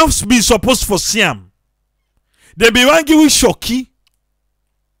 We not be supposed for Siam. They be one give we shocky.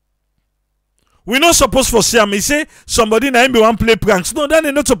 We not supposed for Siam. He say somebody na him be one play pranks. No, that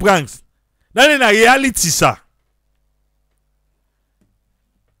ain't not a pranks. That ain't a reality, sir.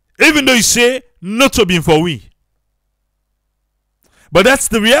 Even though you say not to be for we. But that's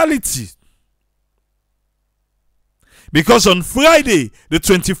the reality. Because on Friday, the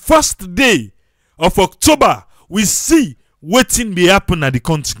 21st day of October, we see what be happen at the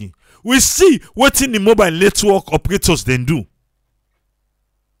country. We see what the mobile network operators then do.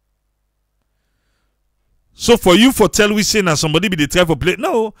 So for you for tell we say now somebody be the try for play.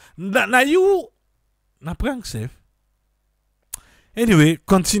 No, now you Na prank safe. Anyway,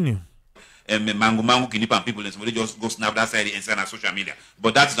 continue. Mango Kinip and people and somebody just go snap that side and send on social media.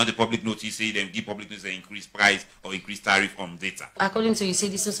 But that is not the public notice. Say them give public notice increase price or increase tariff on data. According to you, say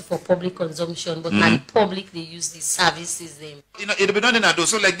this is for public consumption, but now the public they use these services them. You know, it'll be done in a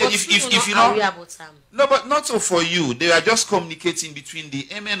so like But if you know, know. No, but not so for you. They are just communicating between the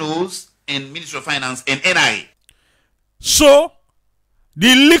MNOs and Ministry of Finance and NIA. So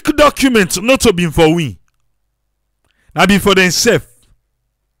the leak document not to be for we. Now be for themselves.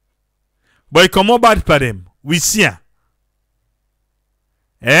 But it come out bad for them. We see her.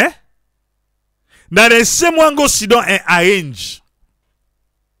 Eh? Now the same one go sit down and arrange.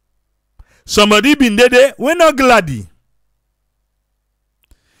 Somebody been there, we not glady.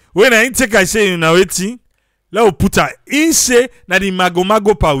 When I take I say you know waiting, let we put her in say na the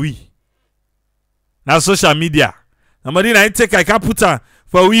mago pa we. Now social media. Somebody na take I can put her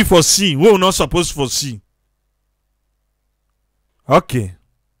for we for see. We not supposed for see. Okay.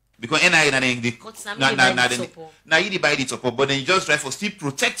 Because NIA now you buy the top, but then you just try for still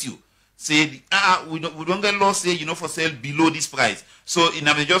protect you. Say we don't get law say for sale below this price. So in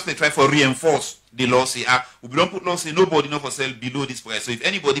they just try for reinforce the law say we don't put law say nobody for sale below this price. So if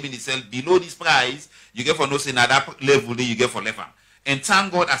anybody been sell below this price, you get for no say now that level you get for left. And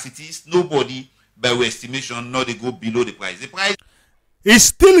thank God as it is, nobody by our estimation not they go below the price. The price it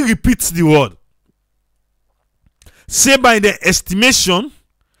still repeats the word. Say by the estimation.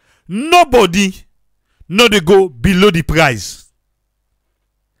 Nobody no they go below the price.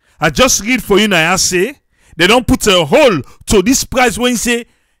 I just read for you now. I say they don't put a hole to this price when you say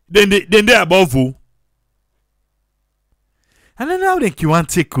then they above you. And then how they want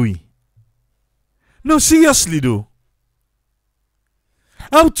take away? No, seriously though.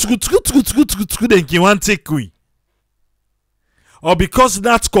 How true then you want take away? Or because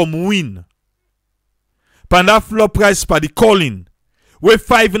NATCOM win. Panda floor price per the calling. We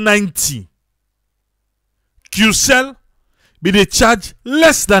 590. QCell be the charge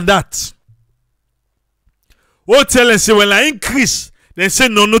less than that. What tell and say when I increase, they say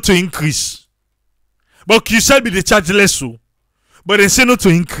no to increase. But QCell be the charge less so. But they say no to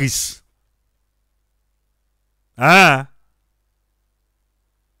increase. Not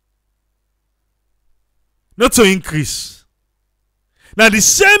to increase. Now the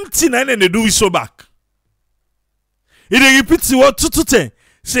same thing and then they do it so back. It repeats the word to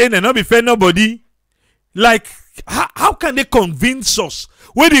saying they not be fair nobody. Like how can they convince us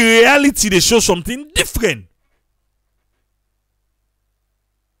when the reality they show something different?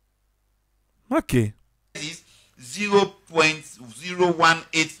 Okay. Is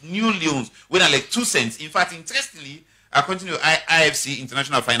 0.018 new Leones when are like 2 cents. In fact, interestingly, according to IFC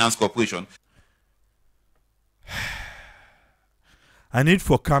International Finance Corporation. I need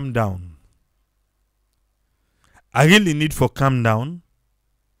for calm down. I really need for calm down.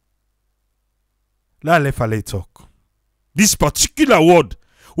 Let Fale talk. This particular word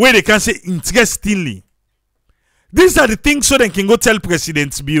where they can say interestingly. These are the things so they can go tell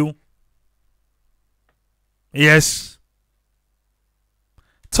President Bill. Yes.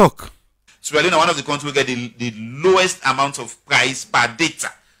 Talk. So we're one of the countries who get the lowest amount of price per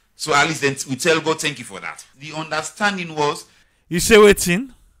data. So at least then we tell God thank you for that. The understanding was you say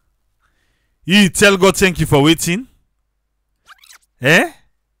waiting. You tell God thank you for waiting. Eh?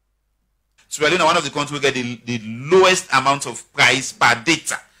 So we're one of the countries who get the lowest amount of price per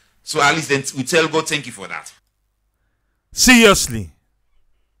data. So at least then we tell God thank you for that. Seriously.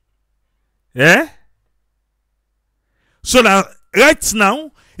 Eh? So now, right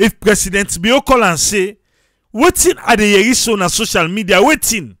now, if President Bio call and say, waiting at the Yeriso on social media,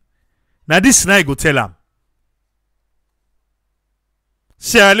 waiting. Now this night go tell him.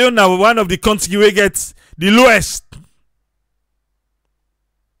 Sierra Leone now one of the countries where gets the lowest.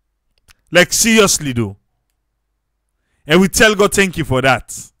 Like seriously though. And we tell God thank you for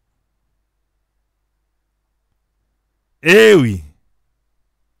that. Eh oui.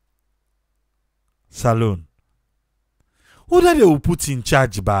 Salon. Who that they will put in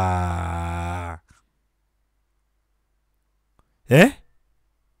charge ba? Eh?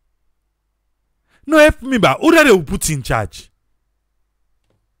 No help me ba. Who that they will put in charge?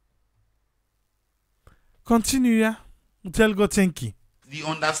 Continue, yeah. Tell God thank you. The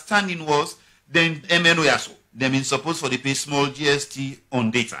understanding was then MNO yaso. They been supposed for the pay small GST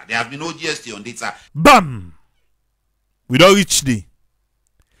on data. There has been no GST on data. Bam! We don't reach there.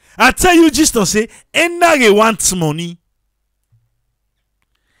 I tell you just to say, NRA wants money.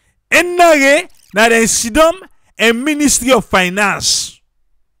 NRA na the Sidom and Ministry of Finance.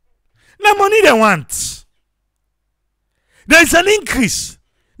 Na money they want. There is an increase.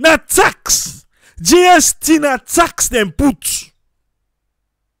 Na tax. GST na tax them put.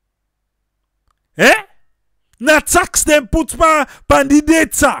 Na tax them put pan the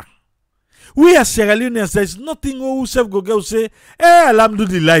data. We as Sierra Leoneans, there's nothing who self go get say,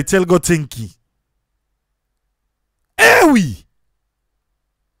 alhamdulillah, tell God thank you. Oui.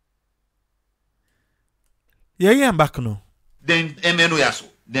 Yeah, I'm back now. Then MNO also.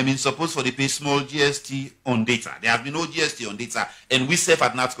 They mean supposed for they pay small GST on data. There have been no GST on data, and we self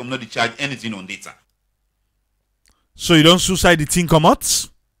at NATCOM not charge anything on data. So you don't suicide the thing come out?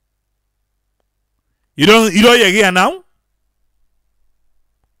 You don't hear here now?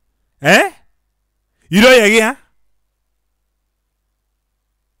 You don't hear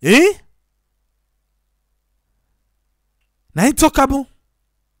here? Now you talk about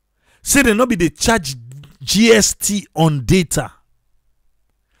say they not be they charge GST on data.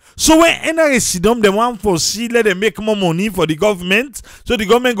 So when NRC them they want for see let them make more money for the government, so the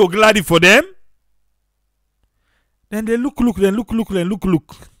government go glad for them. Then they look.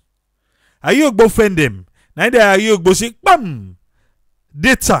 Are you go offend them? Now they are you go say bam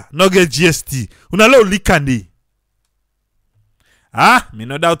data no get GST. Una lo likandi. Me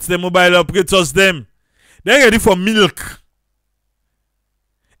no doubt the mobile operators them. They ready for milk.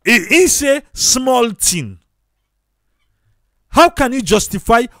 It is a small thing. How can you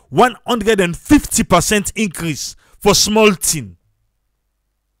justify 150% increase for small thing?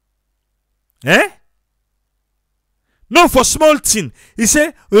 No, for small thing. He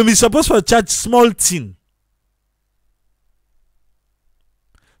say we supposed to charge small thing.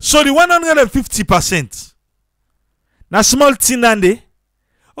 So the 150%. Now small thing and they.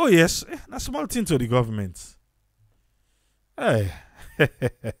 Oh yes, na small thing to the government. A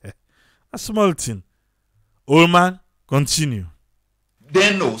small thing. Old man, continue.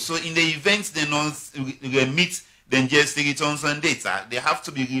 Then no. So in the event they don't meet then just the returns on data, they have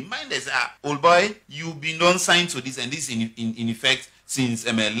to be reminded, old boy, you've been non-signed to this, and this in effect since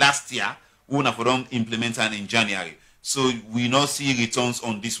last year, we have done implemented in January. So we not see returns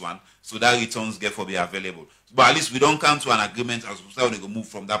on this one, so that returns therefore be available. But at least we don't come to an agreement as to how they go move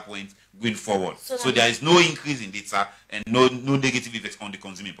from that point going forward. So there is no increase in data and no negative effects on the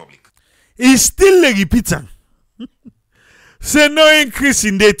consuming public. It's still a repeater. Say no increase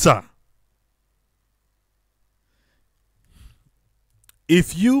in data.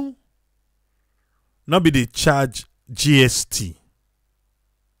 If you not be the charge GST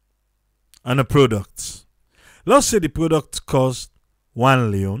on a product, let's say the product costs 1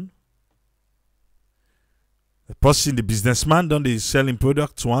 Leone. The person, the businessman, done the selling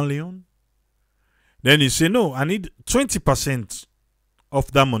product 1 Leone. Then you say, no, I need 20% of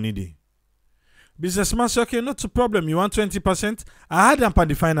that money there. Businessman say, okay, not a problem. You want 20%? I had them on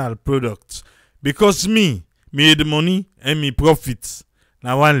the final product. Because me the money and me profits.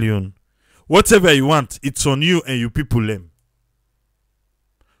 Now 1 Leone. Whatever you want, it's on you and you people them.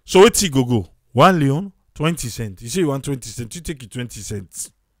 So what's it go? 1 Leone, 20 cents. You say you want 20 cents, you take it 20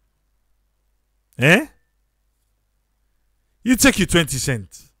 cents. You take it 20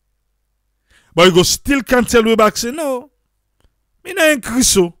 cents. But you go still can't tell me back, say no. Me na increase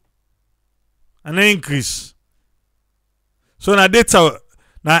so. And I increase. So na data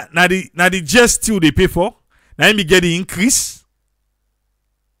na the GST they pay for. Now me get the increase.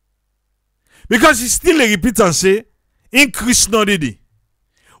 Because it's still a repeat and say increase not the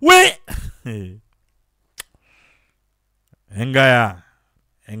wait. Engaya.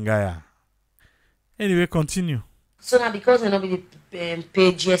 Anyway, continue. So now because nobody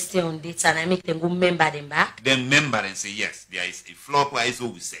pay GST on data and I make them go member them back. Then member and say yes, there is a floor price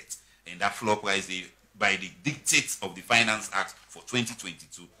we set, and that floor price by the dictates of the Finance Act for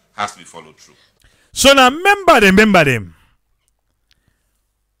 2022 has to be followed through. So now member them.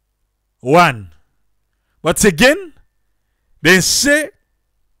 One. But again, they say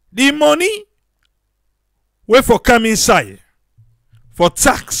the money where for come inside for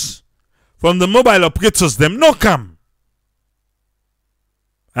tax from the mobile operators, them no come.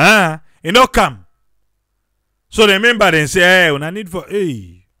 It no come. So the member then say, hey, when I need for,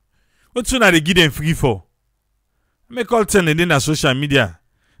 hey, what's soon they give them free for? I make all turn in social media.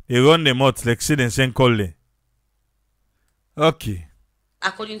 They run them out like say they send call them. Okay.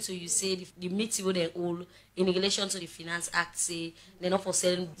 According to you say the meeting they all in relation to the Finance Act say they're not for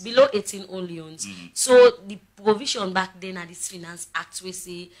selling below 18 only owns. So the provision back then at this Finance Act we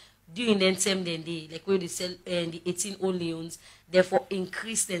say during the term then they like where they sell the 18 only owns, therefore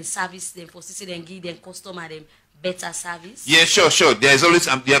increase them service them for them give them customer them better service? Yeah, sure. There's always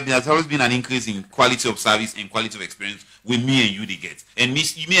been an increase in quality of service and quality of experience with me and you they get. And me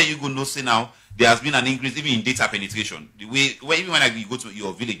and you go know say now there has been an increase even in data penetration. The way even when you go to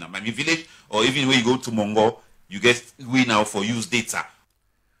your village now, my village, or even when you go to Mongo, you get we now for use data.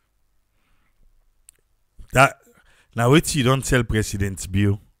 That now wait you don't tell President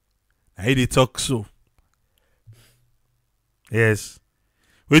Bill. I they talk so. Yes.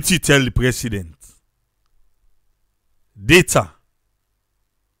 Wait you tell the president. Data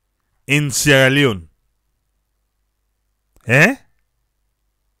in Sierra Leone. Eh?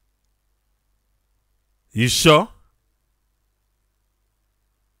 You sure?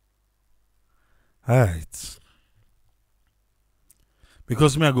 Alright.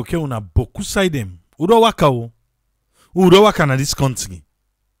 Because me I go care una boku side them. Udo waka o. Udo waka na this country.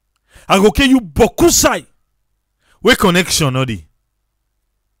 I go care you boku side. We connection odi.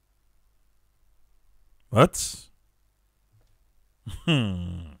 What?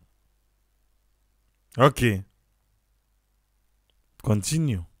 Okay.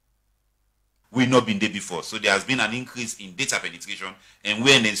 Continue. We've not been there before. So there has been an increase in data penetration, and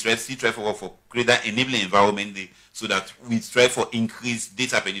we're in the still try for work for greater enabling environment so that we strive for increased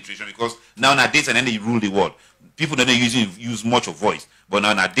data penetration, because now our data and then they rule the world. People don't use much of voice, but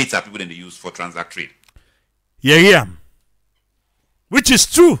now our data people then they use for transact trade. Yeah. Which is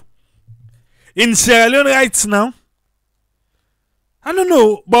true. In Sierra Leone right now, I don't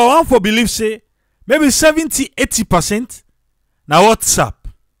know, but one for believe say maybe 70-80% now WhatsApp.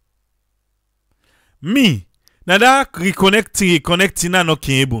 Me, now that reconnecting na no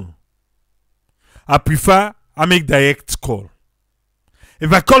able. I prefer I make direct call.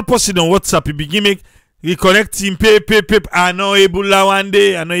 If I call person on WhatsApp, it begin make reconnecting pay. I know able one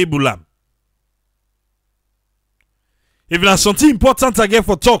day, I know able. If there's something important I get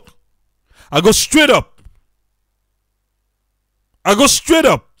for talk, I go straight up.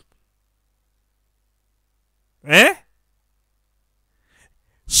 Eh?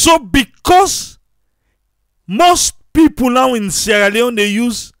 So because most people now in Sierra Leone they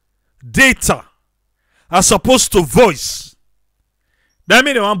use data as opposed to voice, that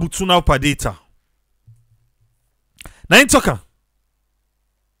means they want to now per data. Now in talker.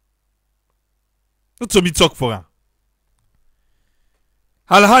 Not to me talk for her.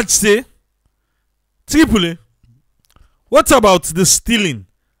 Al-Hajj say, Tripoli, what about the stealing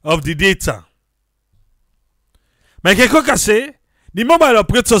of the data? Mike Koka say, the mobile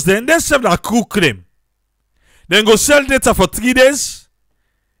operators then they serve a crew claim. Then go sell data for 3 days,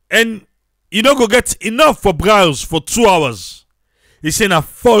 and you don't go get enough for browse for 2 hours. He's saying a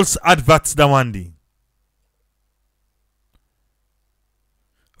false advert that one day.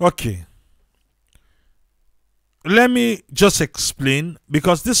 Okay. Let me just explain,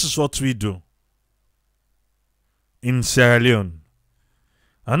 because this is what we do in Sierra Leone.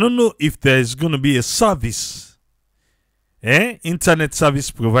 I don't know if there is going to be a service, internet service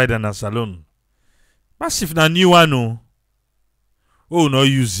provider in Salon. Massive na new one, oh no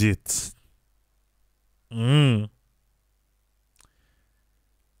use it.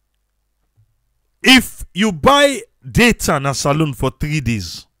 If you buy data in a salon for 3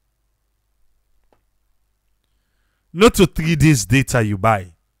 days, not to 3 days data you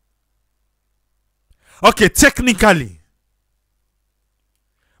buy. Okay, technically,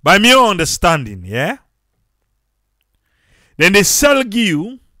 by mere understanding, yeah? Then they sell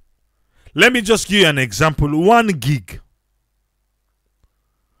you, let me just give you an example, 1 gig.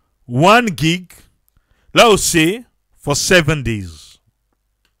 1 gig, let us say, for 7 days.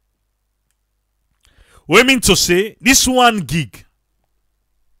 We mean to say, this 1 gig,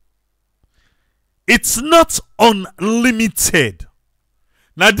 it's not unlimited.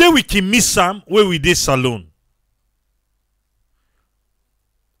 Now there we can miss some where we did salon.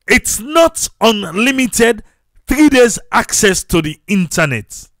 It's not unlimited 3 days access to the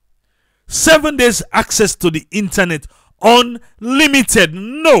internet. 7 days access to the internet. Unlimited.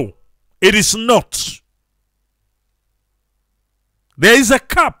 No, it is not. There is a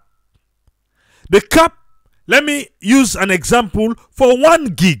cap. The cap, let me use an example for 1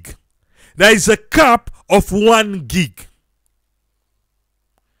 gig. There is a cap of 1 gig.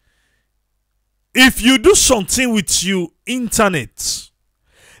 If you do something with your internet,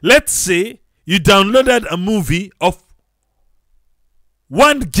 let's say you downloaded a movie of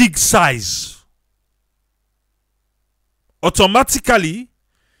 1 gig size, automatically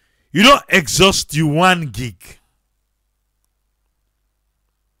you don't exhaust your 1 gig.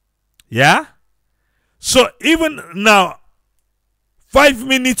 Yeah? So even now, 5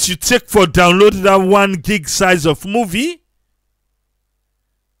 minutes you take for downloading that 1 gig size of movie,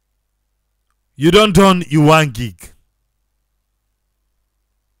 you don't done you 1 gig.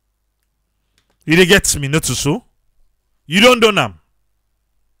 You dey get me, not to so? You don't done them.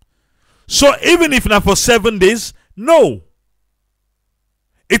 So even if not for 7 days, no.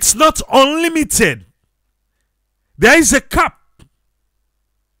 It's not unlimited. There is a cap.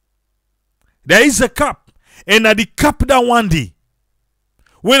 There is a cap. And at the cap that 1 day,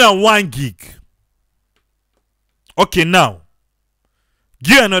 when I 1 gig. Okay, now,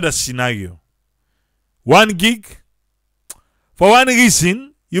 give another scenario. 1 gig. For one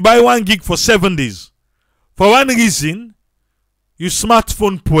reason, you buy 1 gig for 7 days. For one reason, your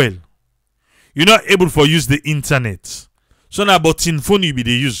smartphone poil. You're not able to use the internet. So now, but in phone you be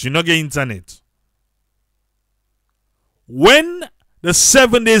the use. You not get internet. When the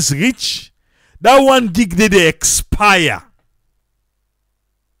 7 days reach, that 1 gig they expire.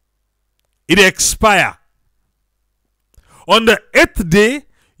 It expire. On the 8th day,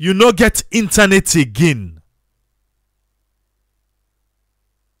 you not get internet again.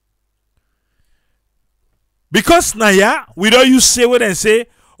 Because now, yeah, we don't use say what and say,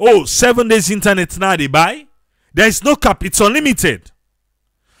 oh, 7 days internet now they buy. There is no cap, it's unlimited.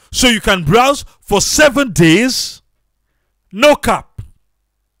 So you can browse for 7 days, no cap.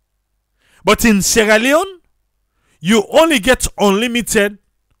 But in Sierra Leone, you only get unlimited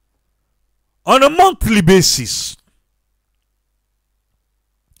on a monthly basis.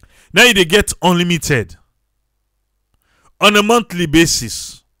 Now you get unlimited on a monthly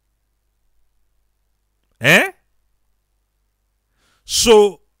basis.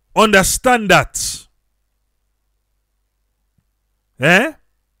 So understand that.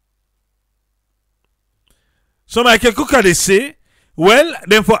 So my Kekuka they say, well,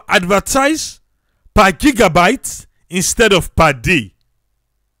 then for advertise per gigabyte instead of per day.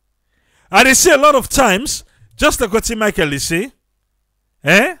 And they say a lot of times, just like what Michael they say,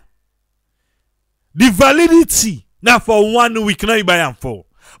 the validity now for 1 week, now you buy them for.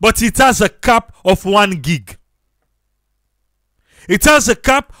 But it has a cap of 1 gig. It has a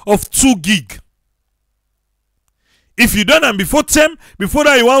cap of 2 gig. If you done them before 10, before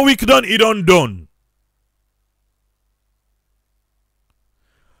that 1 week done, it done.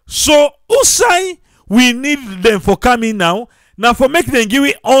 So, Usai, we need them for coming now. Now, for make them give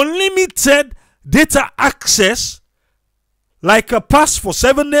you unlimited data access, like a pass for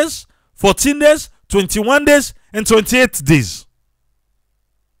 7 days, 14 days, 21 days, and 28 days.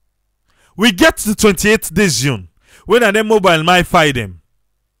 We get to 28 days zone. When are them mobile might find them?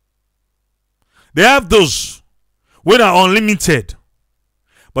 They have those when are unlimited.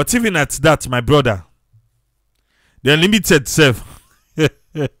 But even at that, my brother, the unlimited self.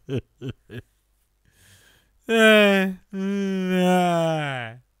 I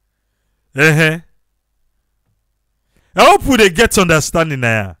hope they get understanding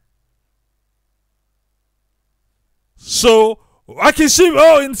now. So I can see,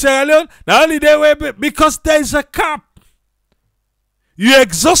 oh, in Sierra Leone, not only they were because there is a cap. You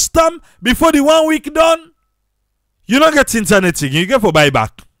exhaust them before the 1 week done, you don't get internet again. You get for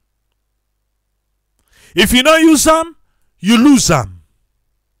buyback. If you don't use them, you lose them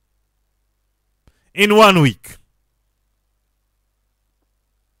in 1 week.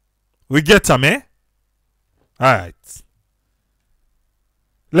 We get them, eh? Alright.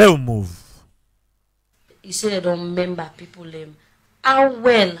 Let's move. You say they don't remember people them. How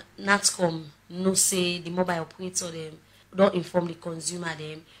well NATCOM no say the mobile operator them don't inform the consumer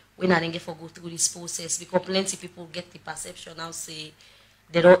them when I didn't get for go through this process, because plenty people get the perception now say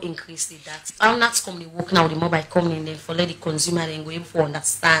they don't increase the data. How NATCOM they work now the mobile company then for let the consumer then go able to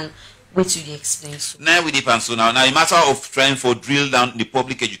understand what do they explain. So now we depend so now a matter of trying for drill down the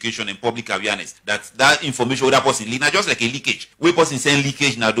public education and public awareness that information with that person leak now just like a leakage. Way person saying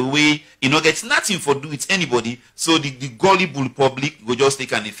leakage now the way you know gets nothing for do with anybody. So the gullible public will just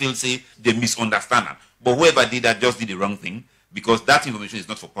take and they feel say they misunderstand them. But whoever did that just did the wrong thing, because that information is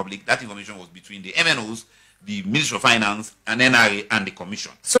not for public. That information was between the MNOs, the Ministry of Finance, and NRA and the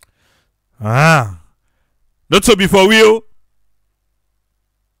Commission. So not so before we.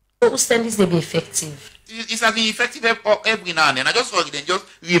 who stand this they be effective? It's has been effective every now and then. I just want them just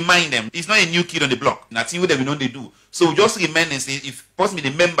remind them. It's not a new kid on the block. Nothing with them, you know they do. So just remind them, say if possibly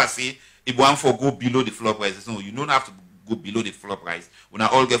the member say if one for go below the floor price, no, you don't have to go below the floor price. When I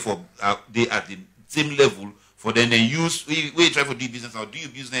all get for they at the same level for them then use we try for do business or do your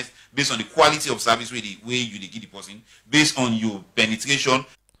business based on the quality of service where you give the person, based on your penetration.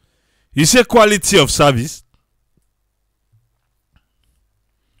 You say quality of service.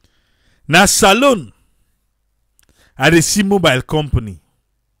 Now salon at the C mobile company.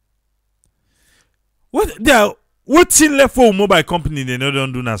 What's in left for mobile company they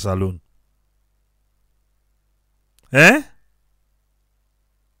don't do na salon? Eh?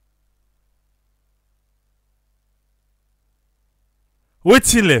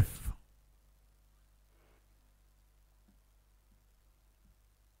 Wetin left?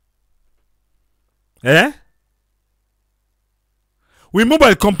 Eh? We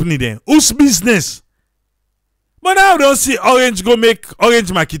mobile company then. Whose business? But now we don't see Orange go make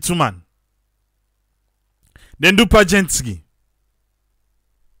Orange market 2 man. Then do pageantry.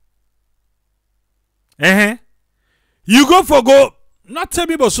 You go for go, not tell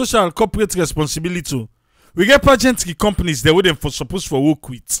me about social corporate responsibility. We get pageantry companies there where them for supposed for work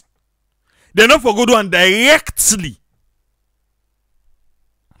with. They're not for go do and directly.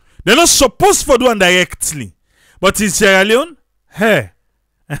 They're not supposed for do and directly. But in Sierra Leone, hey.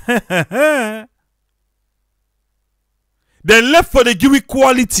 They left for the give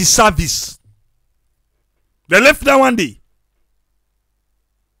quality service. They left that one day.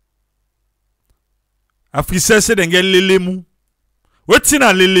 Africell say they get lelemu. What's in a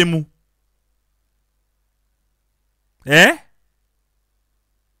lelemu? Eh?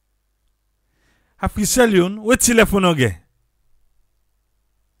 Africell yon, what's in left for no get?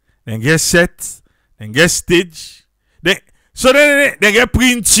 Then get set, then get stage. So then they get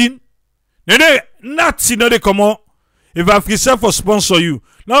printing. Then they not you know they come out. If Africell for sponsor you,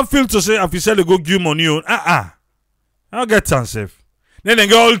 not feel to say Africell they go give money on. I'll get yourself. Then they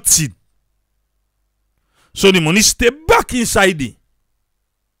get all tin. So the money stay back inside it.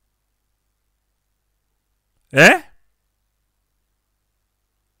 Eh?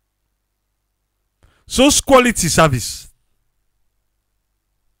 So it's quality service.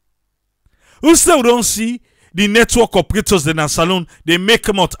 Who still don't see the network operators in a salon, they make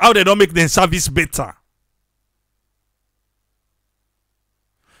them out how they don't make their service better.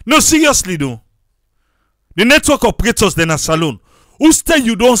 No, seriously though. The network operators in a salon, who still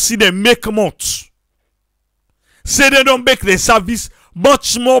you don't see them make them out. Say they don't make their service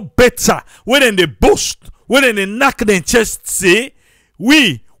much more better. When they boast, when they knock their chest, say,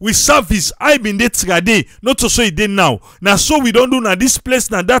 we service, I been there today, not to say it did now. Now, so we don't do now this place,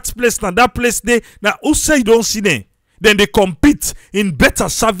 now that place, now that place there. Now, who say you don't see them? Then they compete in better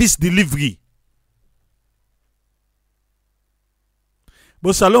service delivery.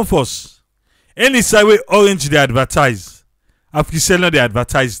 But salon force, any side way Orange they advertise, Africell they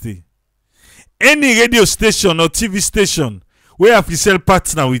advertise there. Any radio station or TV station where Africell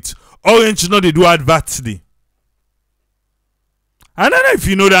partner with Orange, no they do adverts there. I don't know if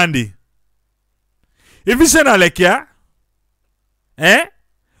you know that. If you say na like ya,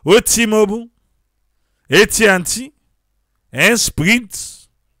 what T-Mobile, AT&T, Sprint,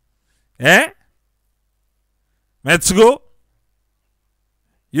 let's go.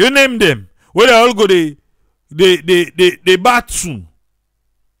 You name them. Where they all go, they bat soon.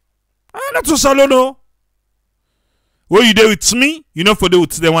 Not to Salono. Where you there with me, you know for the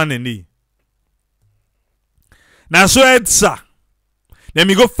with the one and the. Now so sir. Then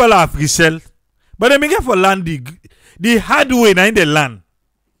me go follow Africell. But then me get for land the hard way na in the land.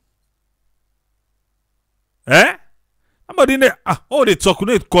 But in the they talk,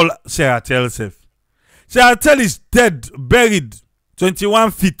 they call Seratel self. Seratel is dead, buried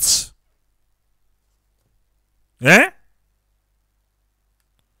 21 feet. Dead,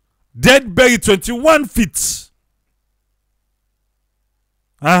 buried 21 feet.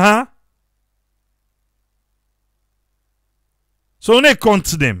 So they count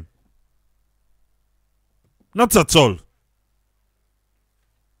them. Not at all.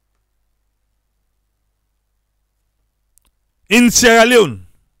 In Sierra Leone,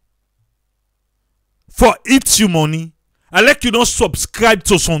 for eat you money, I like you don't subscribe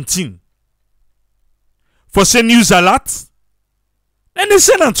to something. For say news alert, then they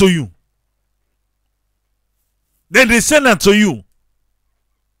send it to you. Then they send it to you.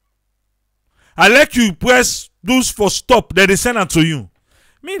 I like you press those for stop, then they send it to you.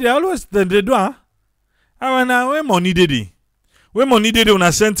 Me, they always they do, I wanna where money did they? Where money did they on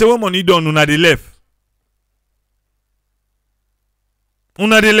a center, where money done on the left? On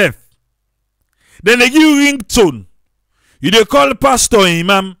the left. Then they give you ringtone. You they call pastor and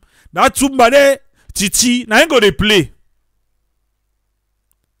imam. That somebody titi, now ain't go they play.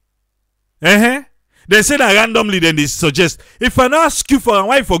 They say that randomly, then they suggest, if I not ask you for a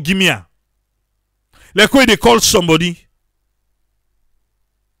wife, forgive me. Like when they call somebody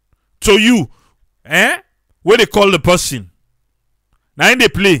to you, where they call the person. Now they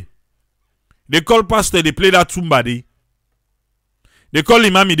play. They call pastor, they play that somebody. They call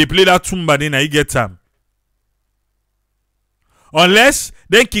imam, they play that somebody, now you get time. Unless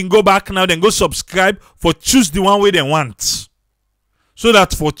they can go back now, then go subscribe for choose the one way they want. so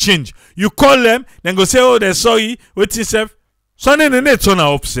that for change. You call them, then go say, oh, they're sorry, waiting self. So then they turn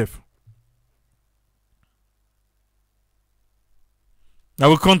up safe.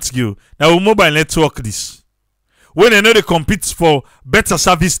 Now we continue. Now we mobile network this. When they know they compete for better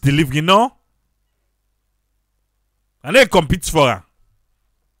service delivery, no? And they compete for her.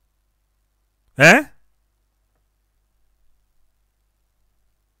 Eh?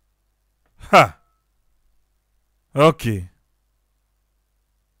 Ha. Okay.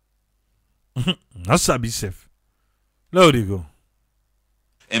 That's a bit safe. There they go.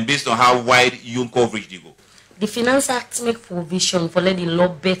 And based on how wide your coverage they go. The Finance Act make provision for letting the law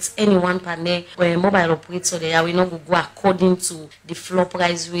bet anyone panel or a mobile operator there will not go according to the floor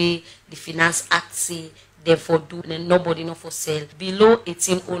price way the Finance Act say therefore do and nobody not for sale below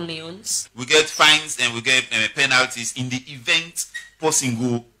 18 only owns. We get fines and we get penalties in the event person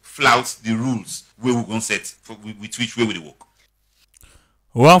go flout the rules where we gonna set for with which way we work.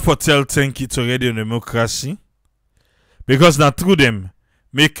 One for tell thank you to Radio Democracy because now through them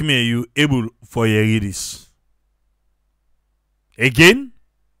make me you able for your readers. Again,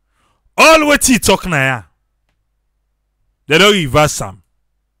 all what he talk now, they don't reverse them.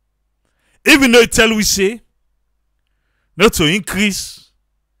 Even though it tell we say not to increase,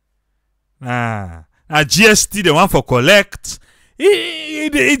 GST they want for collect,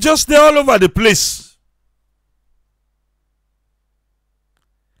 it just they all over the place.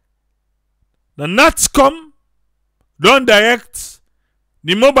 The NATCOM don't direct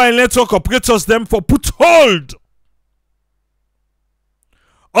the mobile network operators them for put hold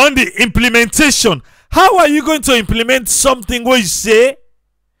on the implementation. How are you going to implement something where you say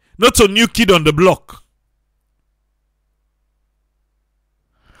not a new kid on the block?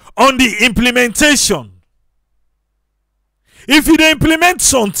 On the implementation. If you don't implement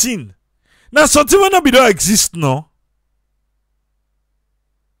something, now something will not be don't exist no.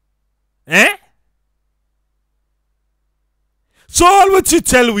 Eh? So all what you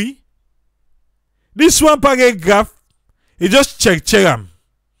tell we, this one paragraph, you just check them.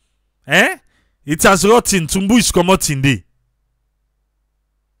 Eh? It has rotten, Tumbu is come out in day.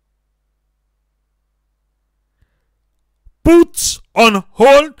 Put on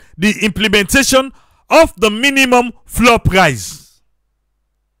hold the implementation of the minimum floor price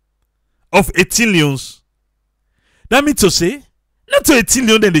of 18 leons. That means to say, not to 18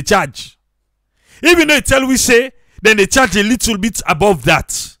 leons then they charge. Even though it tell we say, then they charge a little bit above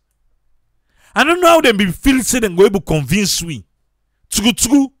that. I don't know how they be feel say they go able to convince we.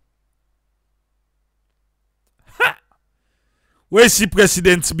 True. Where see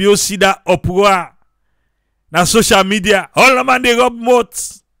President BOC that uproar na social media, all the man they rub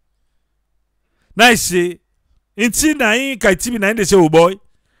mouth. Now I say, inti na in kaitibi na in they say, oh boy,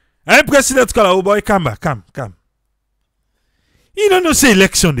 I'm President call oh boy, come back, come. You don't know say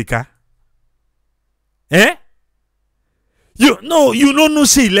election the car. Eh? You don't know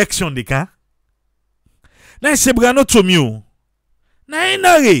say election the car. Now I say, brano to me. Now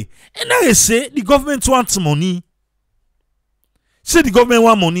NRA say the government wants money. Say the government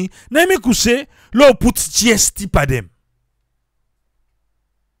want money. Now me could say, law put GST per them.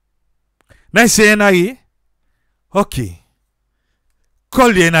 Now I say NRA, okay.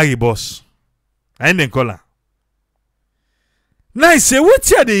 Call the NRA boss. I ain't then call her. Now I say, what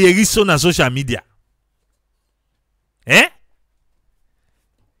here the Yerison on social media? Eh?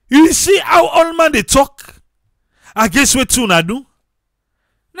 You see how all man they talk against what you na do?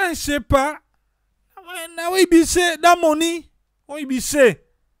 Now I say, pa, now we be say that money. What you be say?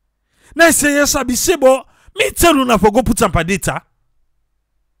 Now I say yes, I be say, but me tell you na for go put some data.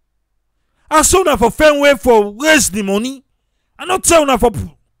 I saw na for fair way for raise the money. I not tell na for.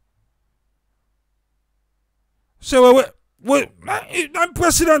 Say wait. I'm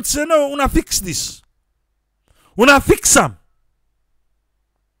president say no. Una fix this. Una fix them.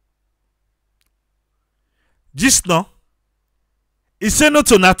 Just now. He say no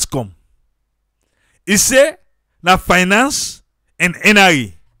to NATCOM. He say na finance and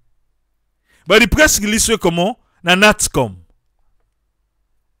NRA. But the press release we comment na NATCOM.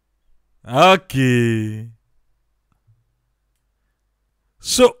 Okay.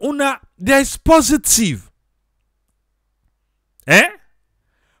 So there is positive.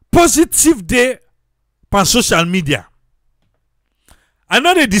 Positive there on social media. I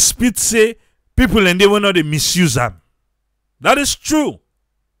know the dispute say people and they will not misuse them. That is true.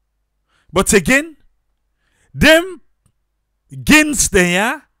 But again, them gains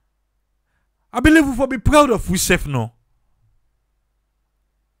there, I believe we will be proud of ourselves now.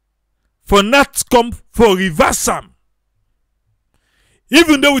 For not come for reverse them.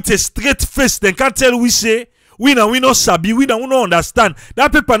 Even though with a straight face, they can't tell we say we no sabi, we no understand.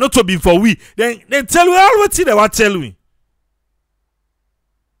 That paper not to be for we. Then tell we all what they want tell we.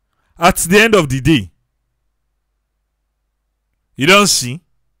 At the end of the day, you don't see.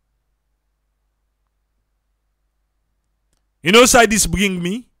 You know how this bring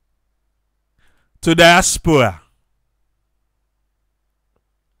me to diaspora.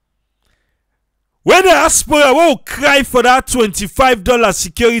 When the diaspora will cry for that $25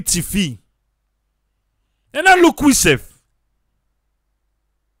 security fee, and I look we safe.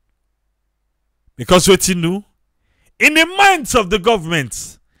 Because what you know, in the minds of the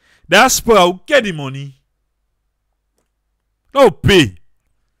government, the diaspora will get the money. No pay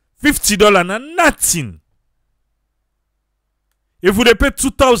 $50 and nothing. If we pay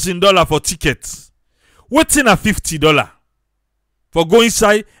 $2,000 for tickets, what's in a $50 for go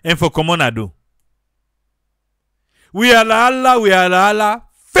inside and for Comonado? We are Allah,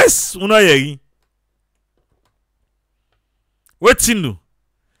 face uno yeri. What's in no?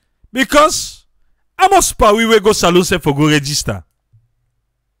 Because I must pa we go salon se for go register.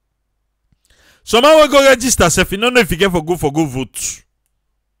 Some man will go register self, you don't know if you get for go vote.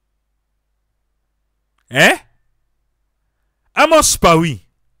 Eh? I must pa we.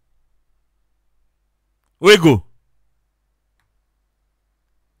 We go.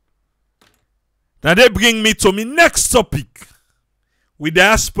 Now they bring me to my next topic with the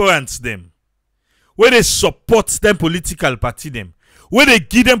aspirants them. Where they support them political party them. Where they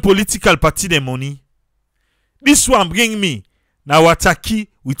give them political party them money. This one bring me now Wataki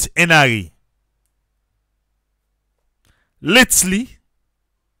with NRA. Lately,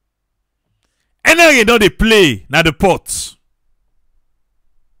 NRA don't they play na the pot.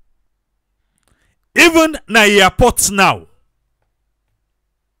 Even na airport now.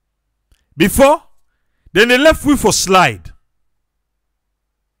 Before, then they left we for slide.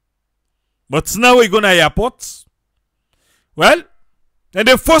 But now we go na airport. Well, then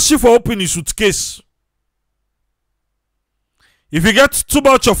they force you for opening suitcase. If you get too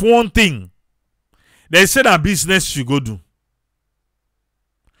much of one thing, they say that business you go do.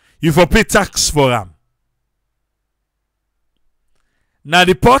 You for pay tax for them. Now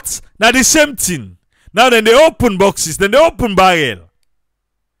the pot, now the same thing. Now then they open boxes, then they open barrel.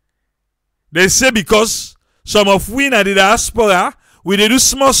 They say because some of we na the diaspora, we they do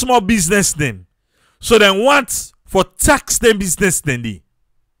small business then. So then want for tax them business then they.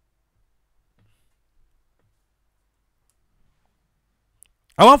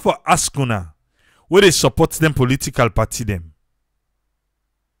 I want for ask una where they support them political party them.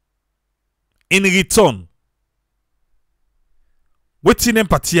 In return, what in them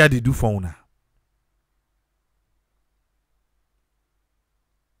party they do for una?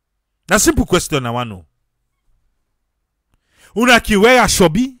 That's a simple question I want to know. Una can wear a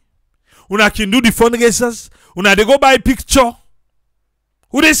shobi. Una can do the fundraisers. Una they go buy picture.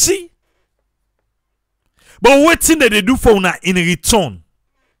 Who they see? But what thing that they do for una in return?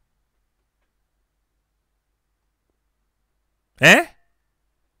 Eh?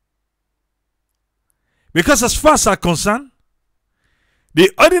 Because as far as I'm concerned, the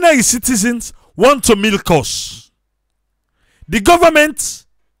ordinary citizens want to milk us. The government,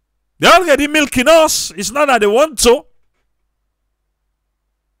 they're already milking us. It's not that they want to.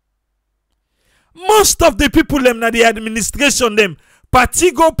 Most of the people them na the administration them,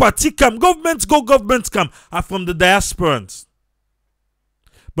 party go, party come, government go, government come, are from the diasporans.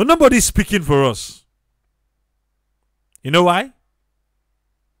 But nobody is speaking for us. You know why?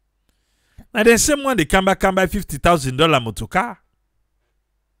 Now the same one they can buy $50,000 motor car.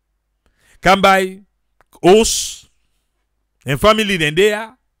 Can buy house and family then they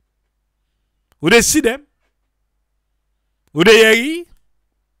are. Would they see them? Would they hear ye?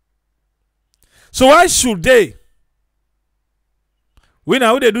 So why should they?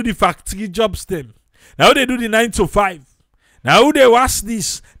 Now they do the factory jobs them. Now they do the 9 to 5. Now they wash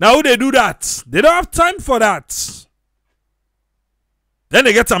this. Now they do that. They don't have time for that. Then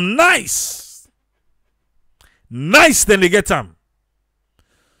they get them nice. Nice, then they get them.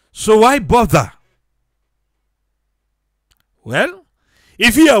 So why bother? Well,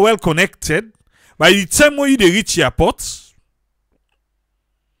 if you are well connected, by the time when you reach airport,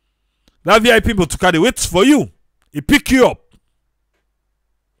 that VIP people to carry wait for you. He pick you up.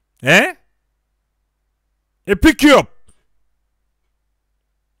 Eh? He pick you up.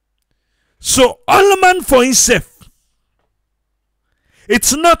 So all man for himself.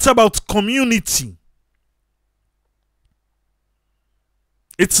 It's not about community.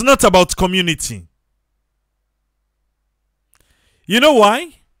 It's not about community. You know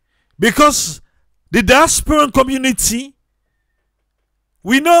why? Because the diasporan community,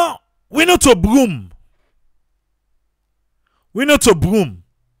 we know to broom. We not a broom.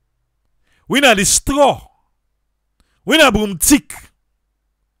 We not the straw. We not broomstick.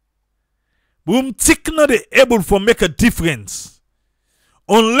 Broomstick not able to make a difference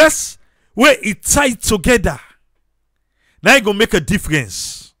unless we it tied together. Now it gonna make a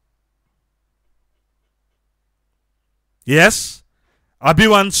difference. Yes, I be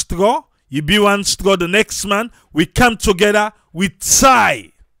one straw, you be one straw. The next man, we come together, we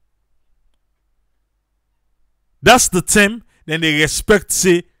tie. That's the term. Then they respect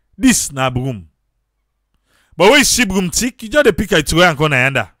say this na broom. But when you see broomstick, you just pick a throw and go na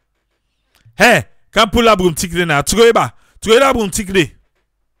yanda. Hey, can't pull a broomstick there now. Throw a broomstick there.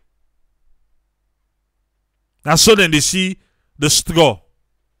 And so then they see the straw.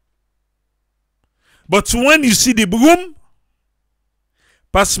 But when you see the broom,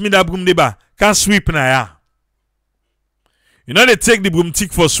 pass me that broom there, can't sweep na ya. You know they take the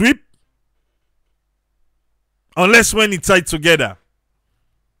broomstick for sweep. Unless when it's tied together.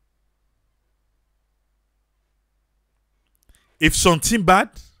 If something bad,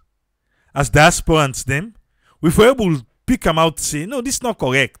 as diasporans them, we were able to pick them out and say, no, this is not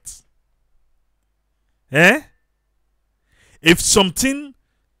correct. Eh? If something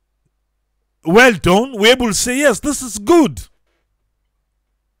well done, we're able to say, yes, this is good.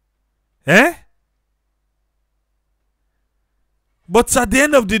 Eh? But at the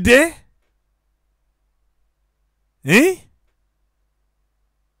end of the day, eh?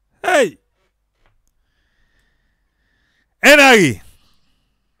 Hey. NRA.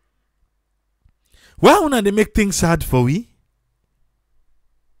 Why wanna they make things hard for we?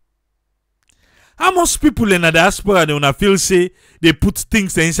 How most people in the diaspora they wanna feel say they put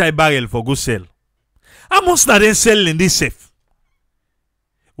things inside barrel for go sell? How most na they sell in this safe?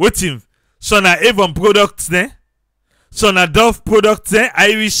 Waiting. So na Avon products there. So na Dove products there.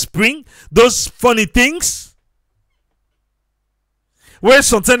 Irish Spring. Those funny things. Where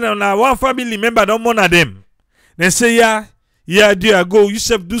sometimes na one family member don't monitor them. They say, yeah, dear, go, you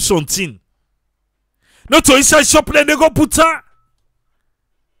self do something. Not to inside shop, then they go put her.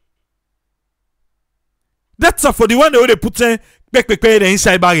 That's for the one they put the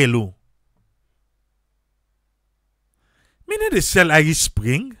inside barrel. Me know they sell Irish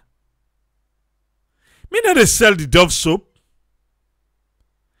Spring. Me know they sell the Dove soap.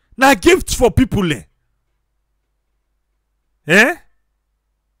 Now gifts for people. Eh?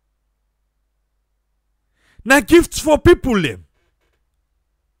 Now gifts for people.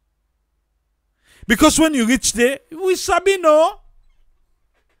 Because when you reach there, we sabi no.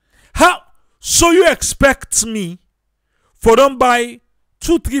 How? So you expect me for them buy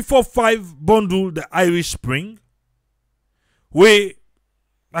 2, 3, 4, 5 bundle the Irish Spring? Where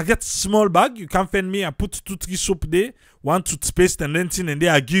I get small bag, you can find me, I put 2, 3 soap there, 1 toothpaste and then thing and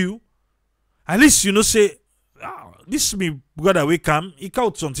there I give you. At least you know say, this me brother we come, he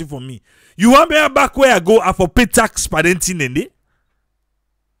count something for me. You want me back where I go I for pay tax per then thing and there?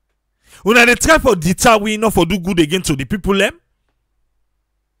 When they try for deter we not for do good again to the people them?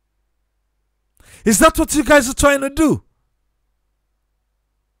 Is that what you guys are trying to do?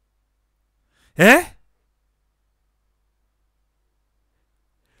 Eh?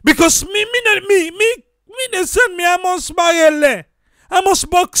 Because me they send me almost barrel, almost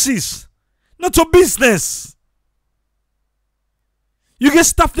boxes, not a business. You get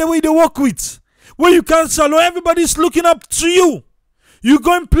stuff the way they work with, where you can't sell, everybody's looking up to you. You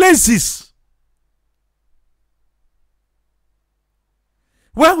going places.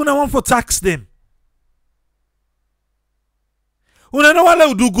 Why would I want for tax them? When I know I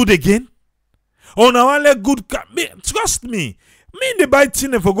let do good again, or now I let good. Trust me. Me they buy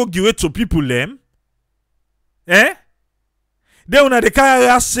thing and for go give it to people them. Eh? Then when they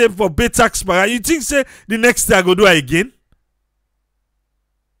can't save for pay tax para, you think say the next day I go do it again?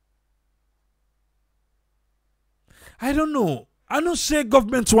 I don't know. I know say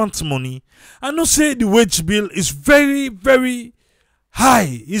government wants money. I know say the wage bill is very, very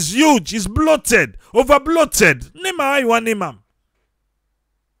high. It's huge. It's bloated. Over bloated. Name how you want name am.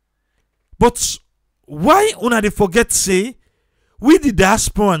 But why una they forget say we the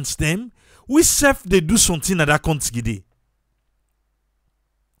diasporans them, we self they do something at that country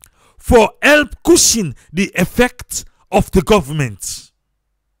for help cushion the effect of the government.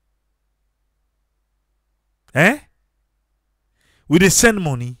 Eh? We they send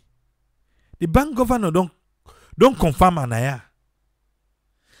money. The bank governor don't confirm anaya.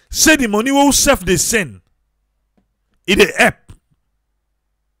 Say the money will self they send. It dey help.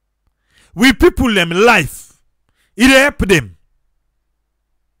 We people them life. It dey help them.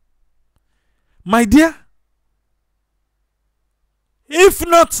 My dear, if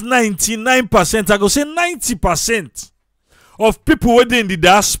not 99%, I go say 90% of people within in the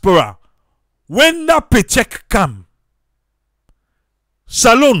diaspora, when that paycheck come,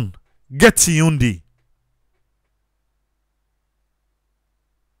 salon get yundi.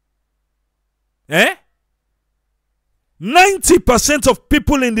 90% of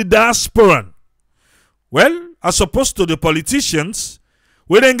people in the diaspora, well, as opposed to the politicians,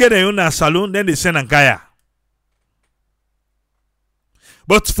 we then get a own salon, then they send a gaya.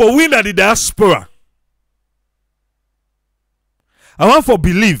 But for we in the diaspora, I want to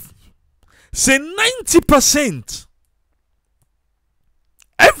believe, say 90%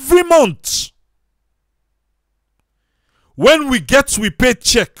 every month, when we pay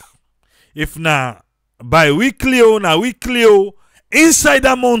check, if na bi-weekly or na weekly or inside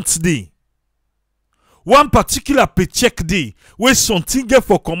a month day, one particular paycheck day, where something get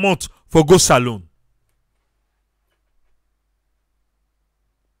for come out for go salon.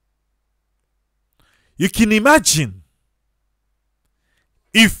 You can imagine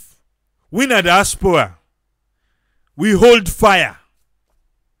if we in the diaspora, we hold fire.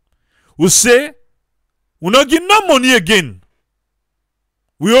 We say, we not give no money again.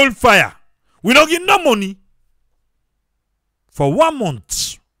 We hold fire. We not give no money. For 1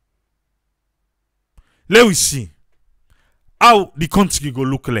 month. Let we see how the country go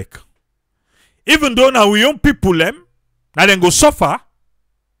look like. Even though now we young people them, now then go suffer.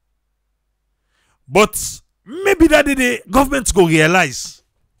 But maybe that the government go realize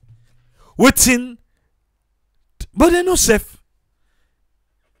waiting, but they no safe.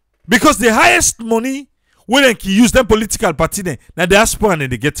 Because the highest money we then can use them political party then now the diaspora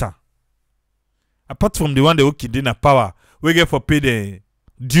and the getter. Apart from the one they work in power, we get for pay the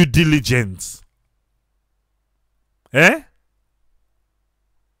due diligence.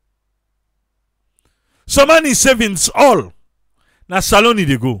 Some money savings all. Now salon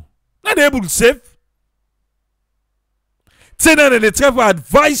they go. Now they able to save. Say that they try to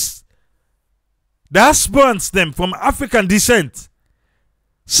advise the aspirants them from African descent.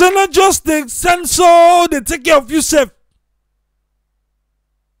 So not just they send so they take care of yourself.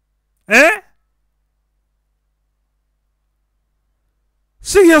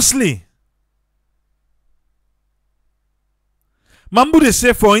 Seriously. Mambu they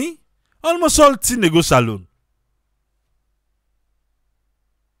say for him, almost all things they go salon.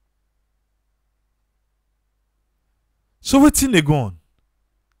 So what thing they go on?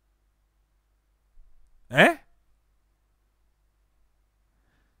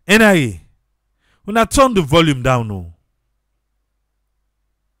 NIA, una turn the volume down, no.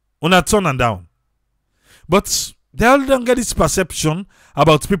 Una turn and down. But they all don't get this perception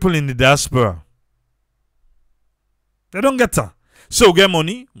about people in the diaspora. They don't get that. So get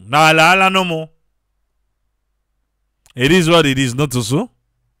money, na ala no more. It is what it is, not so.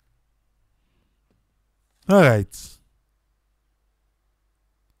 All right.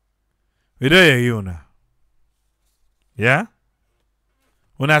 We don't hear you now. Yeah?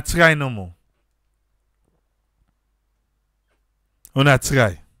 Una try no more. Una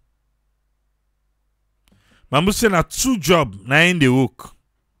try. Mambu say na 2 job na in the work.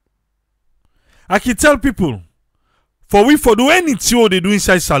 I can tell people, for we for do anything what they do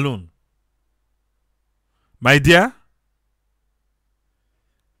inside salon. My dear,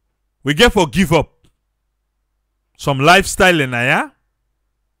 we get for give up some lifestyle in ya.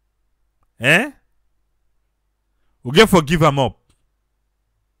 We get for give them up.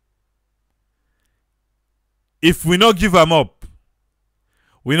 If we not give them up,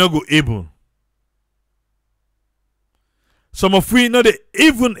 we not go able. Some of we not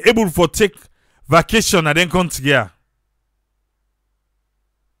even able for take vacation and then come together.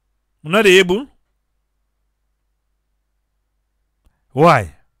 We not able.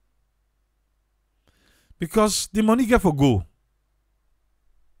 Why? Because the money get for go.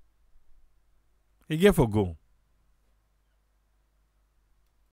 It get for go.